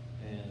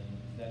 And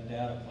that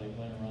data plate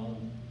went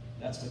around.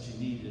 That's what you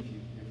need if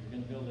you're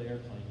going to build an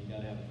airplane. You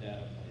got to have a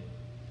data plate.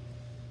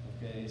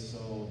 Okay,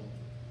 so,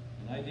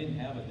 and I didn't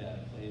have a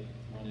data plate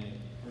when I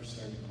first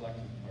started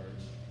collecting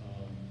parts,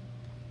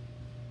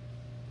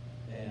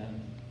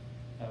 and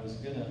I was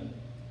going to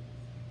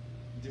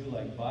do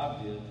like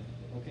Bob did.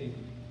 Okay,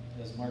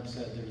 as Mark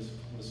said,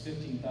 was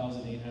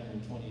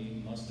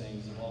 15,828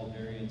 Mustangs of all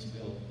variants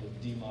built. The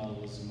D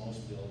model was the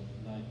most built.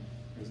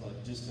 There's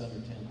like just under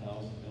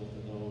 10,000 built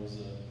of those.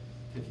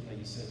 Like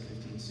you said,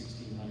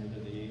 1,600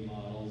 of the A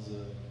models.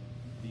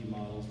 B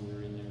models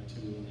were in there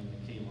too, and then the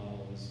K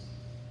model was,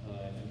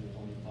 I think it was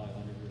only 500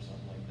 or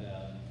something like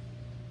that.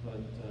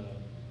 But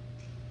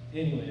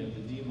anyway, of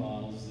the D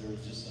models, there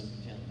was just under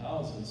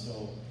 10,000.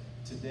 So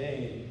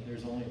today,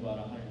 there's only about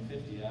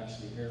 150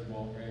 actually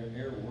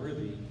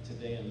airworthy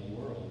today in the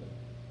world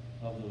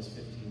of those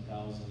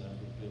 15,000 that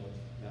were built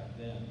back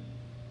then.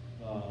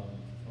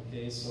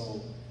 Okay,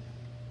 so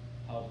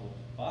how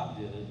Bob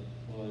did it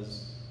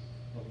was,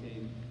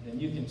 okay,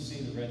 and you can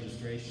see the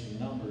registration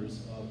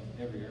numbers of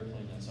every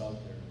airplane that's out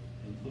there,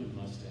 including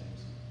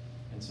Mustangs.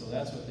 And so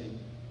that's what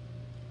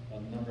a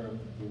number of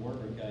the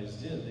Warburg guys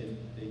did. They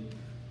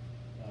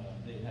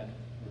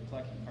were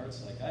collecting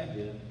parts like I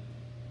did,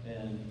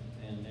 and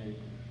they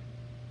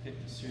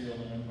picked a serial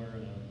number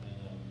and a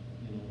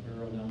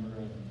bureau number,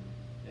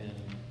 and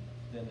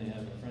then they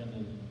had a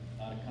friend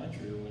out of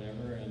country or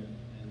whatever, and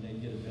they'd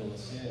get a bill of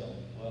sale.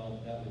 Well,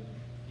 that would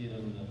get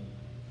them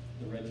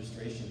the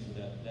registration for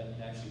that. That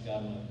actually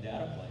got them a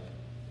data plate,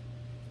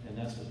 and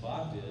that's what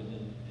Bob did.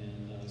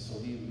 And so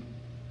the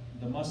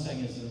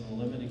Mustang is in the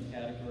limited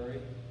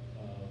category,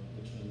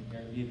 which in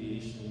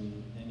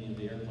aviation, any of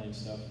the airplane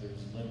stuff,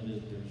 there's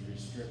limited, there's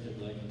restricted,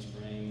 like in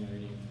spraying or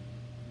any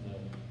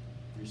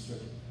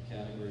restricted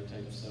category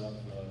type stuff,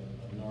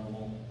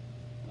 normal.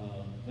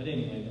 But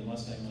anyway, the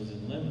Mustang was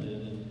in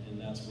limited,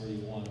 and that's where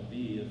you want to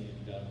be if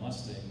you've got a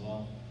Mustang.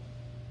 Well,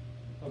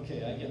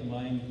 okay, I get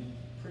mine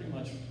pretty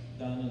much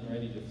done and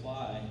ready to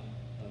fly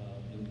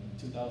in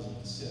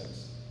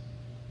 2006.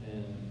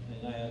 And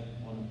I had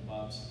one of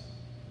Bob's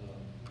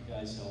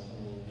guys helping a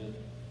little bit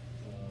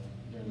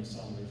during the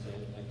summers. I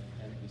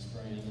had to be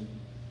spraying,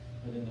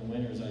 but in the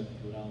winters I'd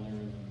go down there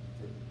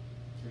for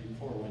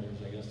 3-4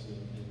 winters, I guess,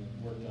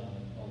 and worked on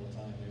it all the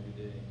time, every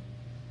day.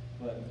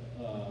 But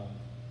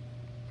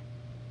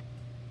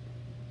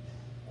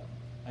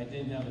I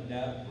didn't have a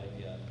data plate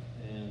yet,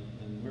 and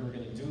we were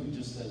going to do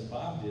just as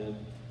Bob did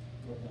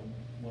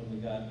when we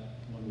got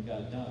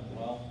it done.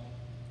 Well,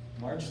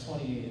 March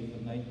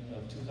 28th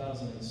of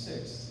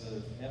 2006,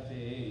 the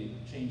FAA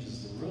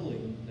changes the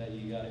ruling that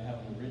you got to have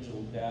an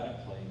original data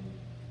plate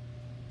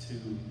to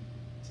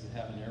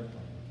have an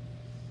airplane.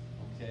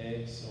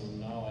 Okay, so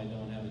now I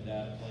don't have a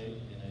data plate,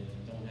 and I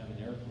don't have an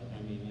airplane.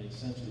 I mean, I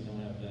essentially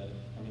don't have that.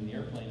 I mean, the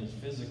airplane is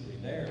physically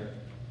there,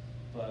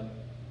 but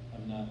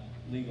I'm not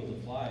legal to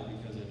fly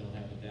because I don't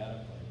have a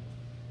data plate.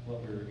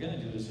 What we were going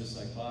to do is just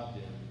like Bob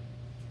did.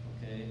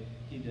 Okay,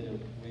 he did it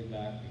way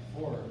back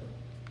before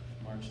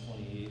March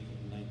 28th of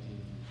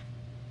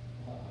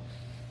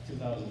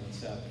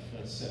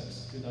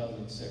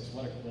 2006.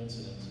 What a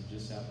coincidence! It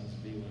just happens to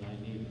be when I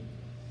need it.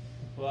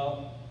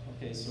 Well,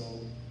 okay, so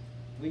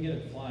we get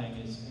it flying.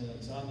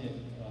 It's on the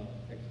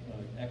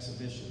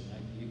exhibition.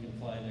 You can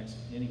fly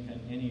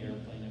any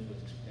airplane if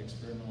it's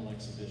experimental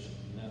exhibition,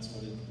 and that's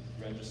what it's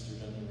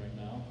registered under right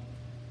now.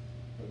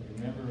 But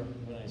remember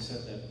when I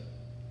said that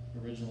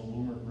original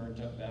boomer burnt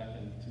up back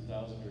in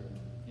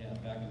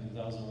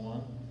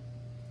 2001?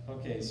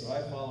 Okay, so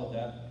I followed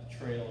that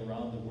trail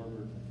around the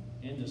Warburg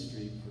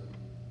industry for,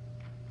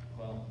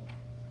 well,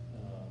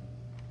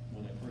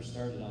 when I first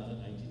started on it,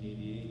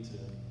 1988 to,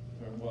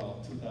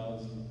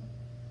 2000.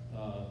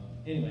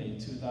 Anyway, in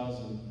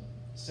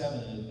 2007,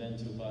 it had been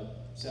to about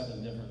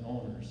 7 different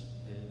owners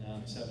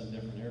and 7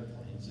 different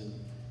airplanes.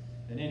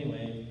 And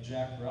anyway,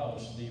 Jack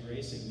Roush, the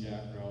racing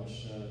Jack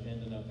Roush,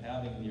 ended up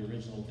having the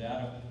original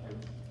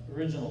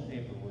original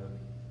paperwork.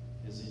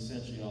 Is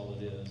essentially all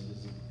it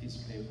is a piece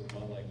of paper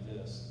about like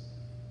this.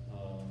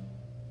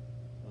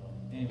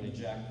 Anyway,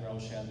 Jack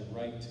Roush had the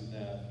right to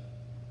that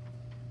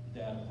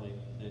data plate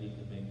that he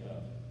could make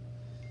up.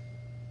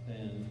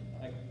 And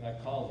I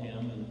called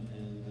him and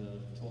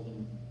told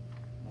him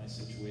my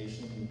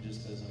situation,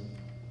 just as I'm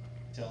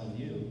telling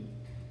you.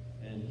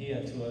 And he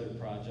had 2 other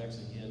projects,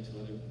 and he had 2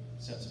 other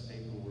sets of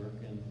paperwork,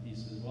 and he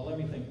says, well, let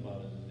me think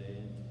about it today.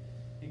 And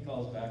he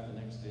calls back the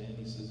next day, and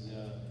he says,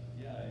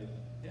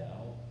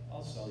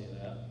 I'll sell you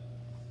that.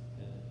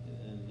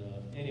 And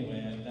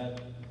anyway, I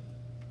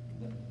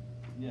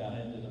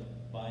ended up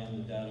buying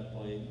the data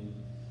plate,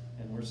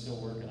 and we're still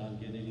working on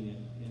getting it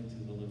into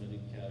the limited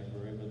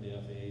category, but the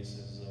FAA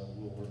says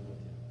we'll work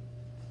with you.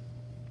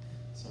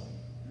 So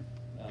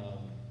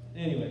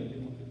anyway,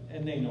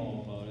 and they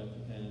know about it,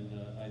 and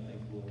I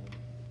think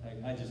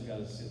I just got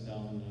to sit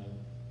down and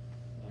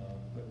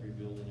quit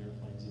rebuilding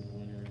airplanes in the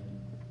winter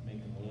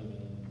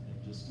living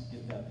and just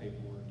get that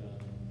paperwork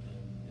done,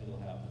 and it'll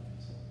happen.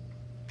 So.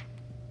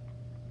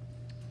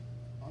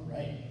 All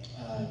right.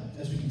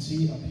 As we can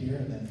see up here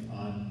and then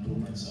on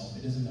Boomer itself,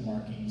 it is in the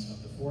markings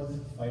of the 4th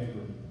Fighter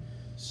Group.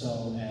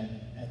 So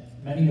at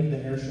many of the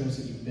air shows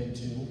that you've been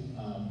to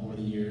over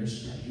the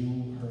years, have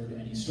you heard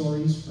any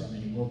stories from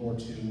any World War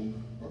II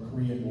or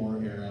Korean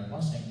War era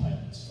Mustang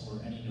pilots, or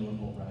any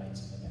notable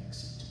rides in the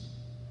backseat?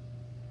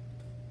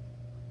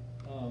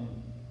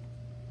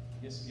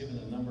 I guess given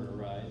the number of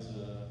rides,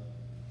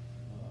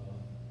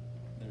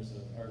 there's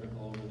an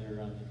article over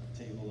there on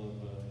the table of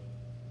a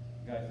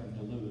guy from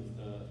Duluth.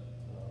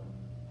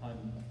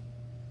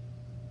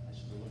 I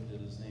should have looked at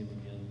his name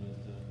again, but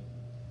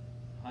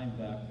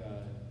Heimbach,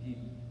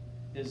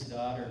 his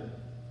daughter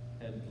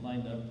had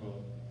lined up,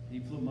 he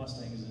flew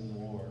Mustangs in the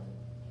war,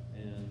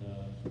 and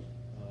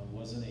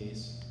was an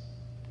ace,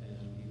 and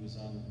he was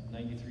on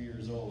 93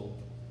 years old.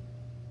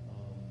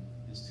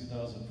 It's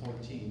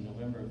 2014,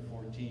 November of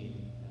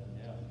 14,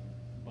 yeah,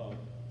 about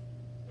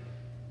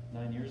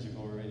 9 years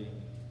ago already.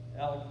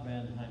 Alec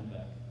Van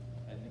Heimbach,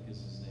 I think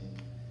is his name.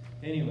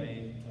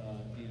 Anyway,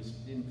 he was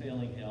in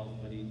failing health,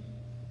 but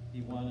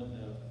he wanted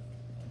the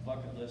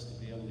bucket list to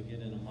be able to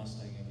get in a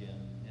Mustang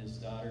again. His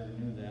daughter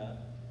knew that,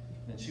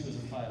 and she was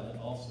a pilot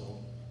also.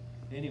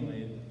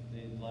 Anyway,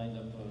 they lined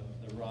up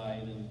the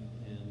ride,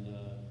 and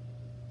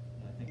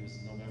I think it was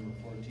November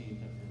 14th,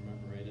 if I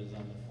remember right, is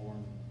on the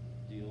forum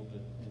deal,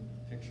 but the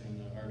picture in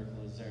the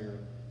article is there.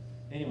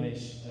 Anyway,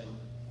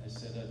 I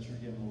said I'd sure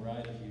give him a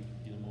ride if you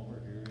get him over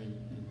here,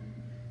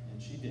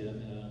 and she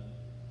did.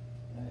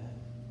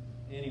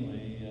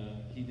 Anyway,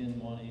 he didn't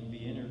want to be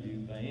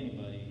interviewed by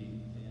anybody.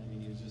 I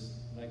mean, he was just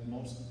like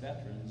most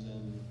veterans,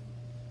 and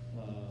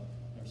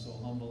are so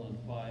humble and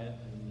quiet,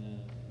 and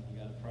you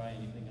got to pry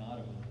anything out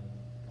of him.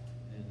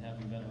 And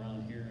having been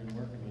around here and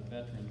working with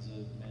veterans,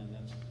 man,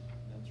 that's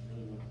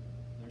really what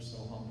they're so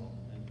humble.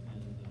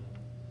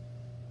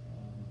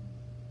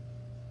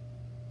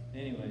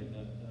 Anyway,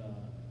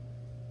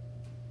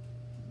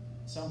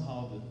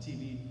 somehow the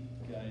TV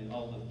guy,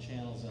 all the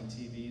channels on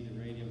TV, the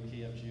radio,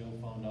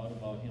 KFGO, found out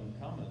about him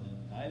coming,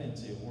 and I didn't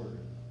say a word.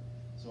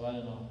 So I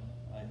don't know.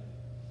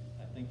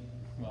 I think,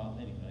 well,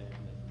 anyway,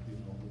 I do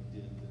know who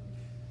did,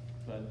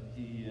 but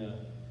he,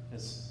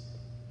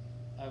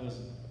 I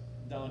was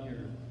down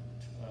here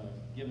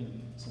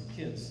giving some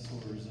kids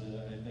tours.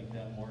 I think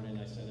that morning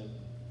I said it,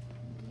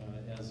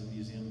 as the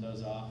museum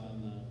does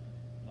often,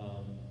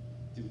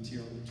 do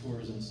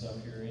tours and stuff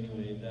here.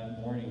 Anyway,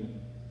 that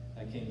morning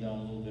I came down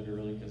a little bit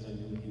early because I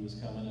knew he was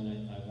coming,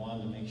 and I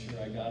wanted to make sure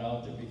I got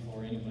out there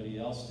before anybody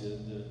else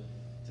did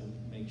to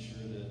make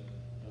sure that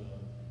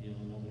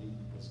nobody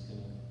was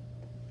going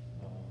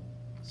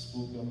to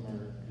spook him,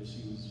 or because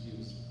he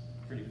was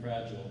pretty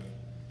fragile.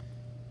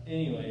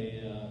 Anyway,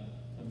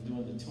 I'm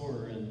doing the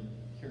tour, and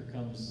here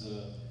comes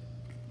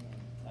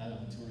I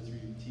don't know, 2 or 3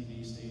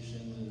 TV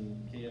stations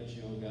and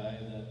KFGO guy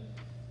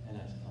and I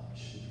thought, oh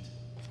shoot,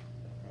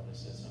 I probably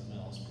said something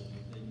else, but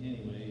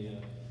anyway,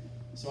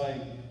 so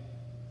I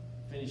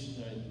finished,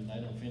 and I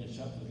don't finish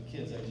up with the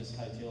kids, I just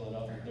hightail it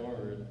out the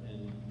door,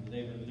 and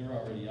they're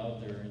already out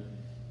there, and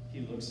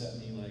he looks at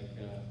me like,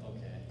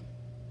 okay,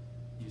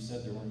 you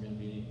said there weren't going to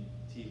be any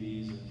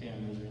TVs or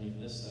cameras or any of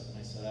this stuff, and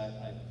I said,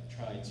 I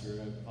tried, sir,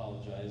 I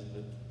apologize,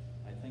 but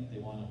I think they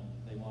want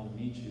to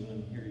meet you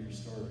and hear your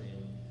story,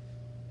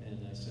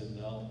 and I said,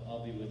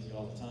 I'll be with you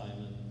all the time,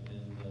 and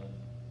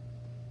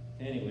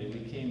anyway, we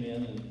came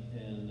in,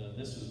 and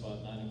this was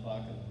about 9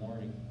 o'clock in the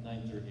morning,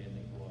 9:30 I think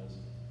it was,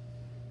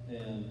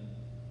 and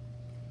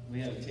we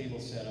had a table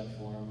set up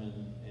for him,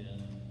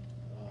 and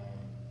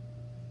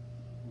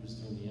who was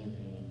doing the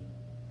interviewing?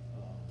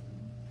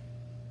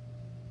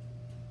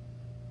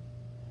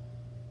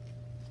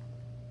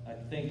 I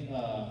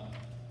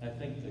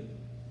think the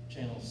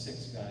Channel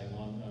 6 guy,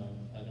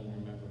 I don't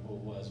remember who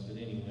it was, but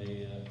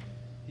anyway,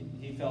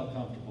 he felt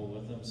comfortable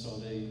with them,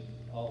 so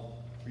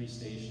all 3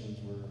 stations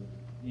were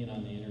in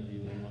on the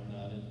interview and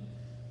whatnot,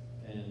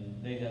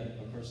 and they had,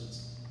 of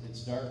course,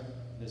 it's dark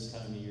this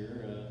time of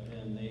year,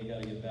 and they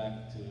got to get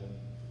back to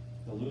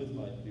Duluth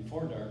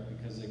before dark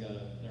because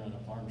they're on a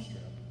farm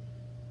strip.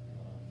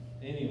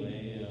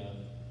 Anyway,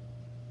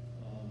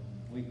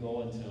 we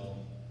go until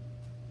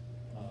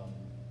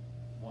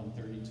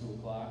 1:30, 2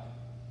 o'clock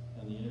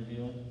on the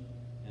interviewing,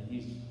 and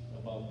he's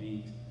about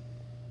beat.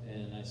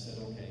 And I said,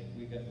 okay,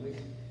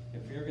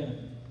 if you're going to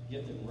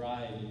get the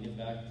ride and get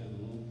back to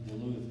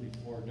Duluth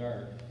before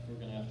dark, we're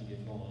going to have to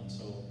get going.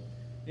 So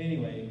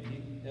anyway,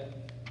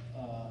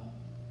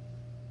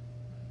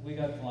 we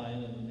got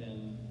flying,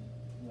 and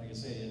like I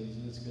say,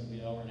 it's going to be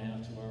an hour and a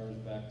half, 2 hours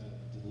back to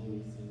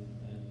Duluth,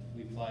 and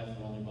we fly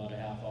for only about a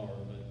half hour,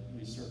 but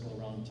we circle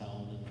around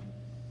town,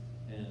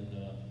 and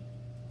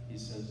he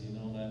says,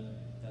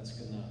 that's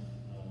good enough.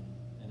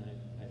 And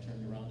I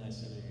turned around and I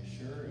said, are you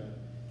sure?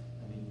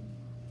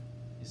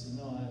 He said,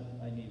 no,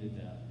 I needed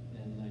that.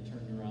 And I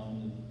turned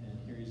around, and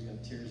here he's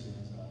got tears in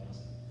his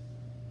eyes.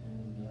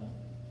 And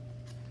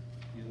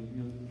you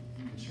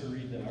can sure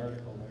read the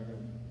article there.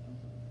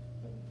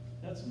 But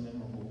that's a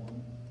memorable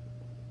one.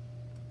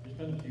 There's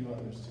been a few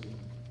others too.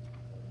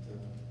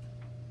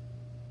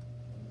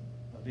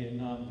 But, a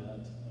Vietnam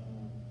vet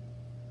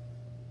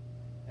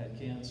had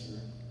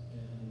cancer,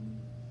 and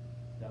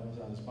that was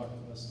on his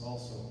bucket list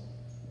also.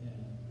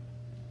 And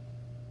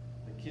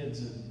the kids,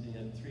 he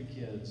had 3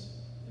 kids,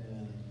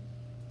 and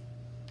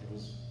it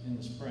was in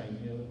the spring.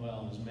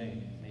 Well, it was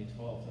May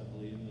 12th, I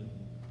believe,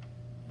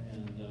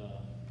 and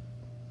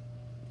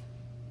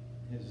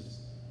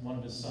one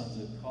of his sons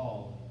had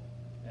called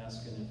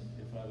asking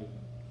if I would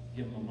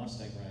give him a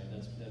Mustang ride.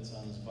 That's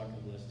on his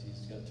bucket list.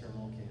 He's got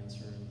terminal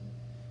cancer, and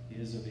he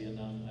is a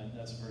Vietnam.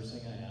 That's the first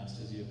thing I asked: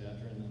 is he a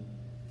veteran?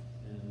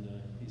 And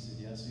he said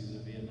yes, he's a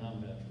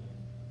Vietnam veteran.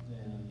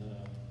 And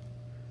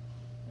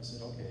I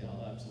said, okay,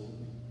 I'll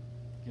absolutely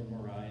give him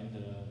a ride.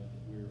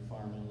 We were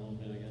farming a little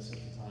bit, I guess, at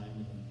the time,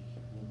 and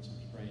doing some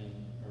spraying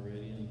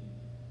already. And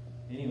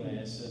anyway,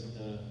 I said,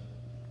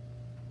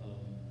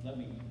 let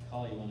me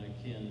call you when I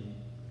can,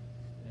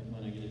 and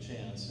when I get a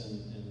chance.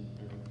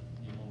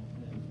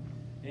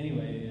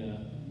 Anyway,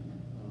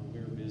 we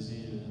were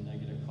busy, and I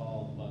get a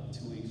call about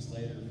 2 weeks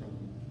later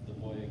from the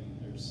boy,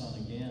 their son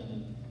again,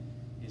 and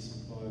he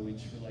said, boy, we'd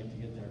sure like to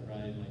get that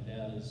ride. My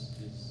dad is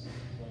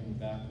going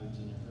backwards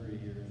in a hurry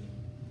here.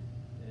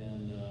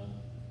 And I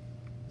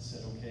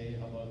said, okay,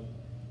 how about,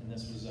 and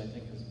this was, I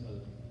think,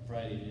 a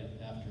Friday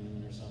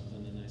afternoon or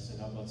something, and I said,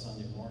 how about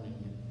Sunday morning?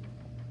 And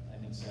I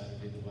think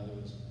Saturday the weather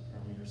was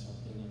crummy or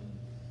something,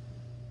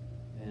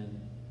 and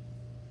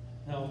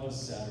no, it was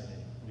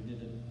Saturday. We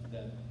did it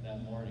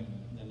that morning.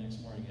 The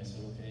next morning I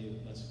said, okay,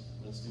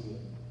 let's do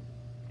it.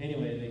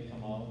 Anyway, they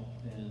come out,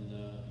 and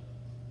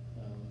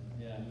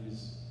yeah, he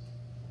was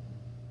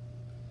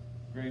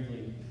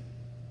gravely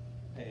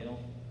pale,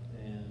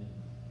 and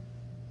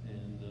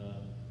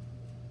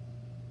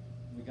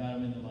we got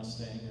him in the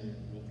Mustang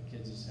with the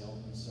kids'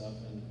 help and stuff,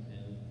 and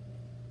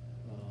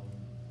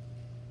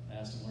I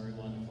asked him where he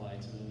wanted to fly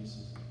to, and he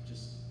says,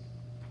 just,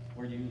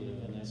 where do you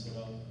live? And I said,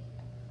 oh,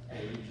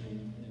 Page,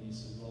 and he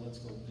said, well, let's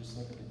go just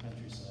look at the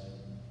countryside.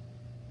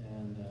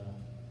 And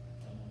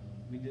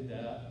we did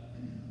that,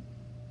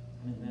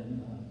 and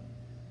then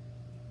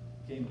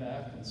came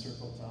back and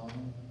circled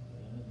town,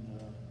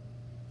 and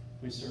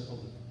we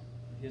circled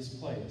his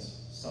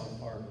place, South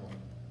Fargo,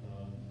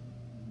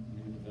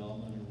 new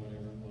development or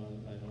whatever it was.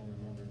 I don't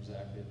remember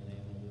exactly the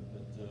name of it,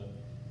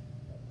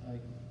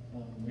 but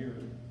we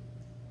were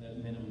at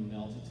minimum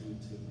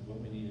altitude to what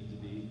we needed to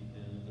be,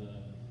 and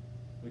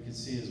we could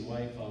see his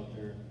wife out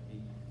there. He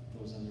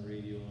goes on the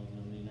radio and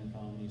on the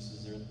intercom, and he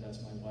says,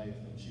 that's my wife,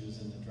 and she was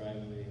in the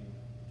driveway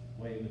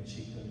waving.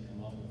 She couldn't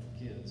come out with the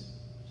kids.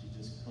 She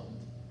just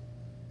couldn't.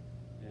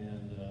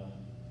 And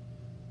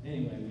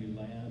anyway, we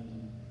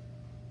land,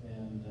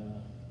 and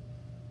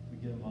we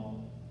get him out,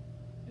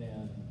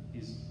 and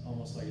he's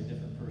almost like a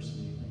different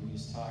person. I mean,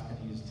 he's talking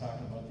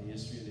about the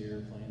history of the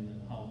airplane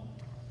and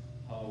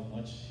how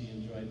much he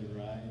enjoyed the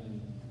ride,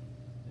 and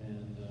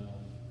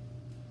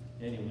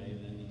anyway,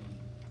 then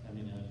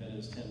I bet it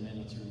was 10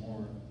 minutes or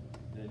more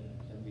that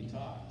we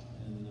talked,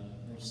 and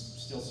we're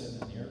still sitting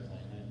in the airplane.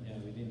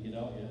 We didn't get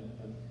out yet,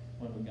 but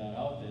when we got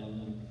out,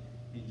 then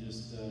he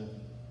just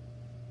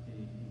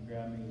he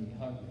grabbed me and he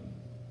hugged me,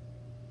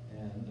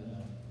 and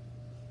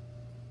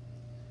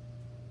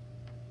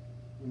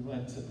we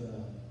went to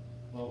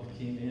we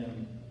came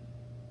in,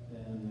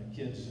 and the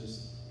kids just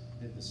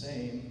did the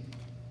same.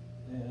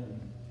 And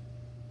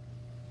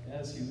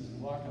as he was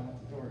walking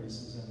out the door, he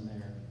says, I'm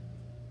there.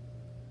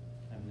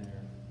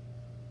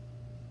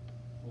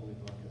 Holy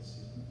buckets.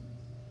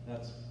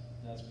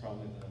 That's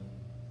probably the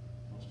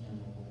most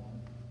memorable one.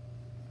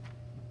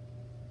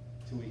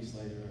 2 weeks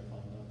later, I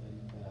found out that he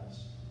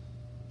passed.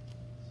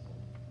 So.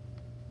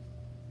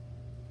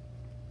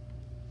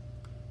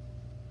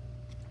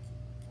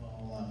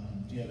 Well,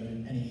 do you have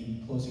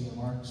any closing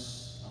remarks?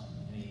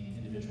 Any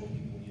individual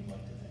people you'd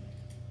like to thank?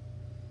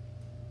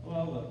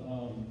 Well,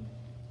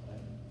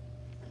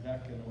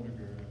 back in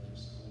Odegaard,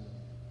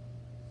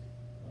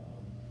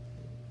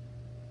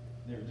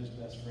 they're just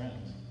best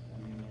friends. I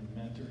mean,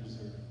 they're mentors,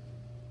 they're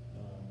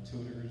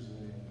tutors.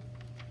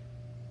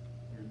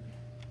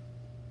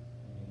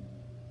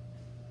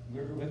 We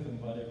were with them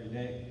about every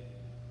day.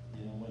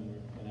 When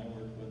I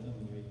worked with them,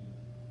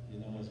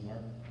 as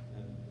Mark,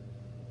 and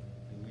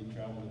we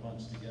traveled a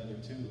bunch together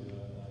too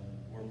on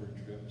warbird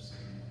trips.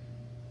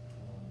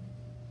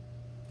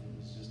 And it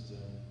was just.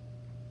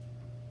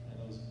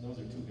 Those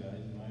are 2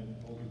 guys. My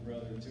older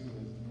brother, too,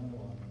 is another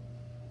one.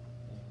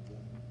 And,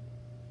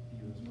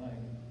 he was my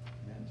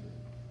mentor.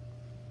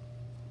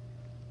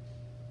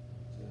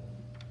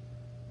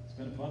 It's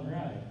been a fun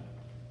ride.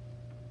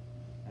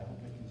 I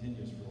hope it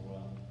continues for a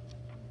while.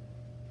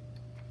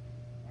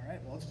 All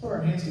right, well, let's put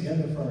our hands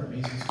together for our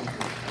amazing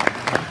speakers.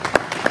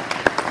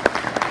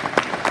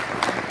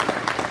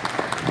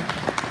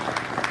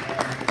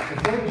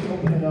 Before we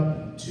open it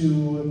up to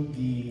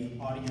the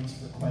audience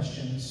for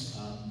questions,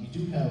 we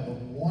do have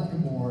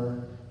one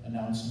more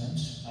announcement.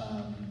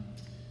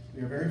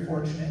 We are very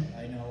fortunate.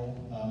 I know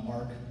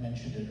Mark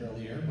mentioned it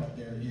earlier, but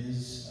there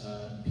is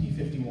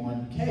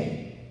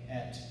P-51K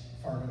at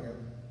Fargo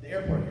the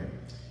airport here.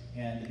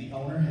 And the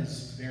owner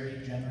has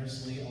very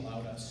generously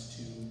allowed us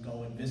to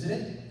go and visit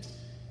it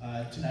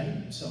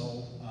tonight.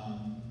 So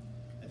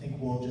I think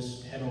we'll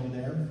just head over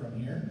there from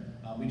here.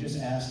 We just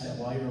ask that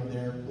while you're over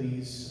there,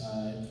 please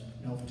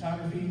no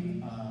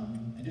photography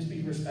and just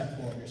be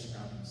respectful of your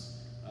surroundings.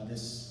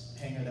 This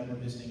hangar that we're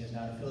visiting is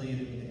not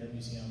affiliated with the Air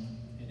Museum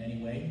in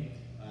any way,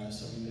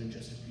 so we would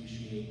just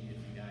appreciate if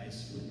you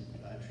guys would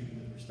treat it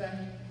with respect.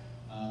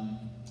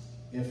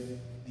 If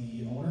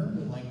the owner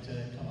would like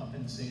to come up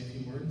and say a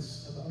few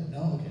words about it,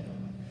 no? Okay, never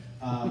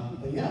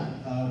mind. But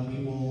yeah,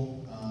 we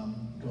will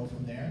go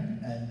from there,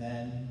 and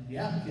then,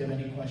 yeah, if you have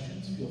any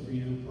questions, feel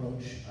free to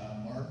approach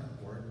Mark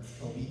or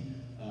Toby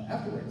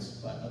afterwards.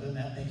 But other than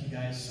that, thank you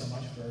guys so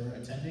much for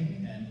attending,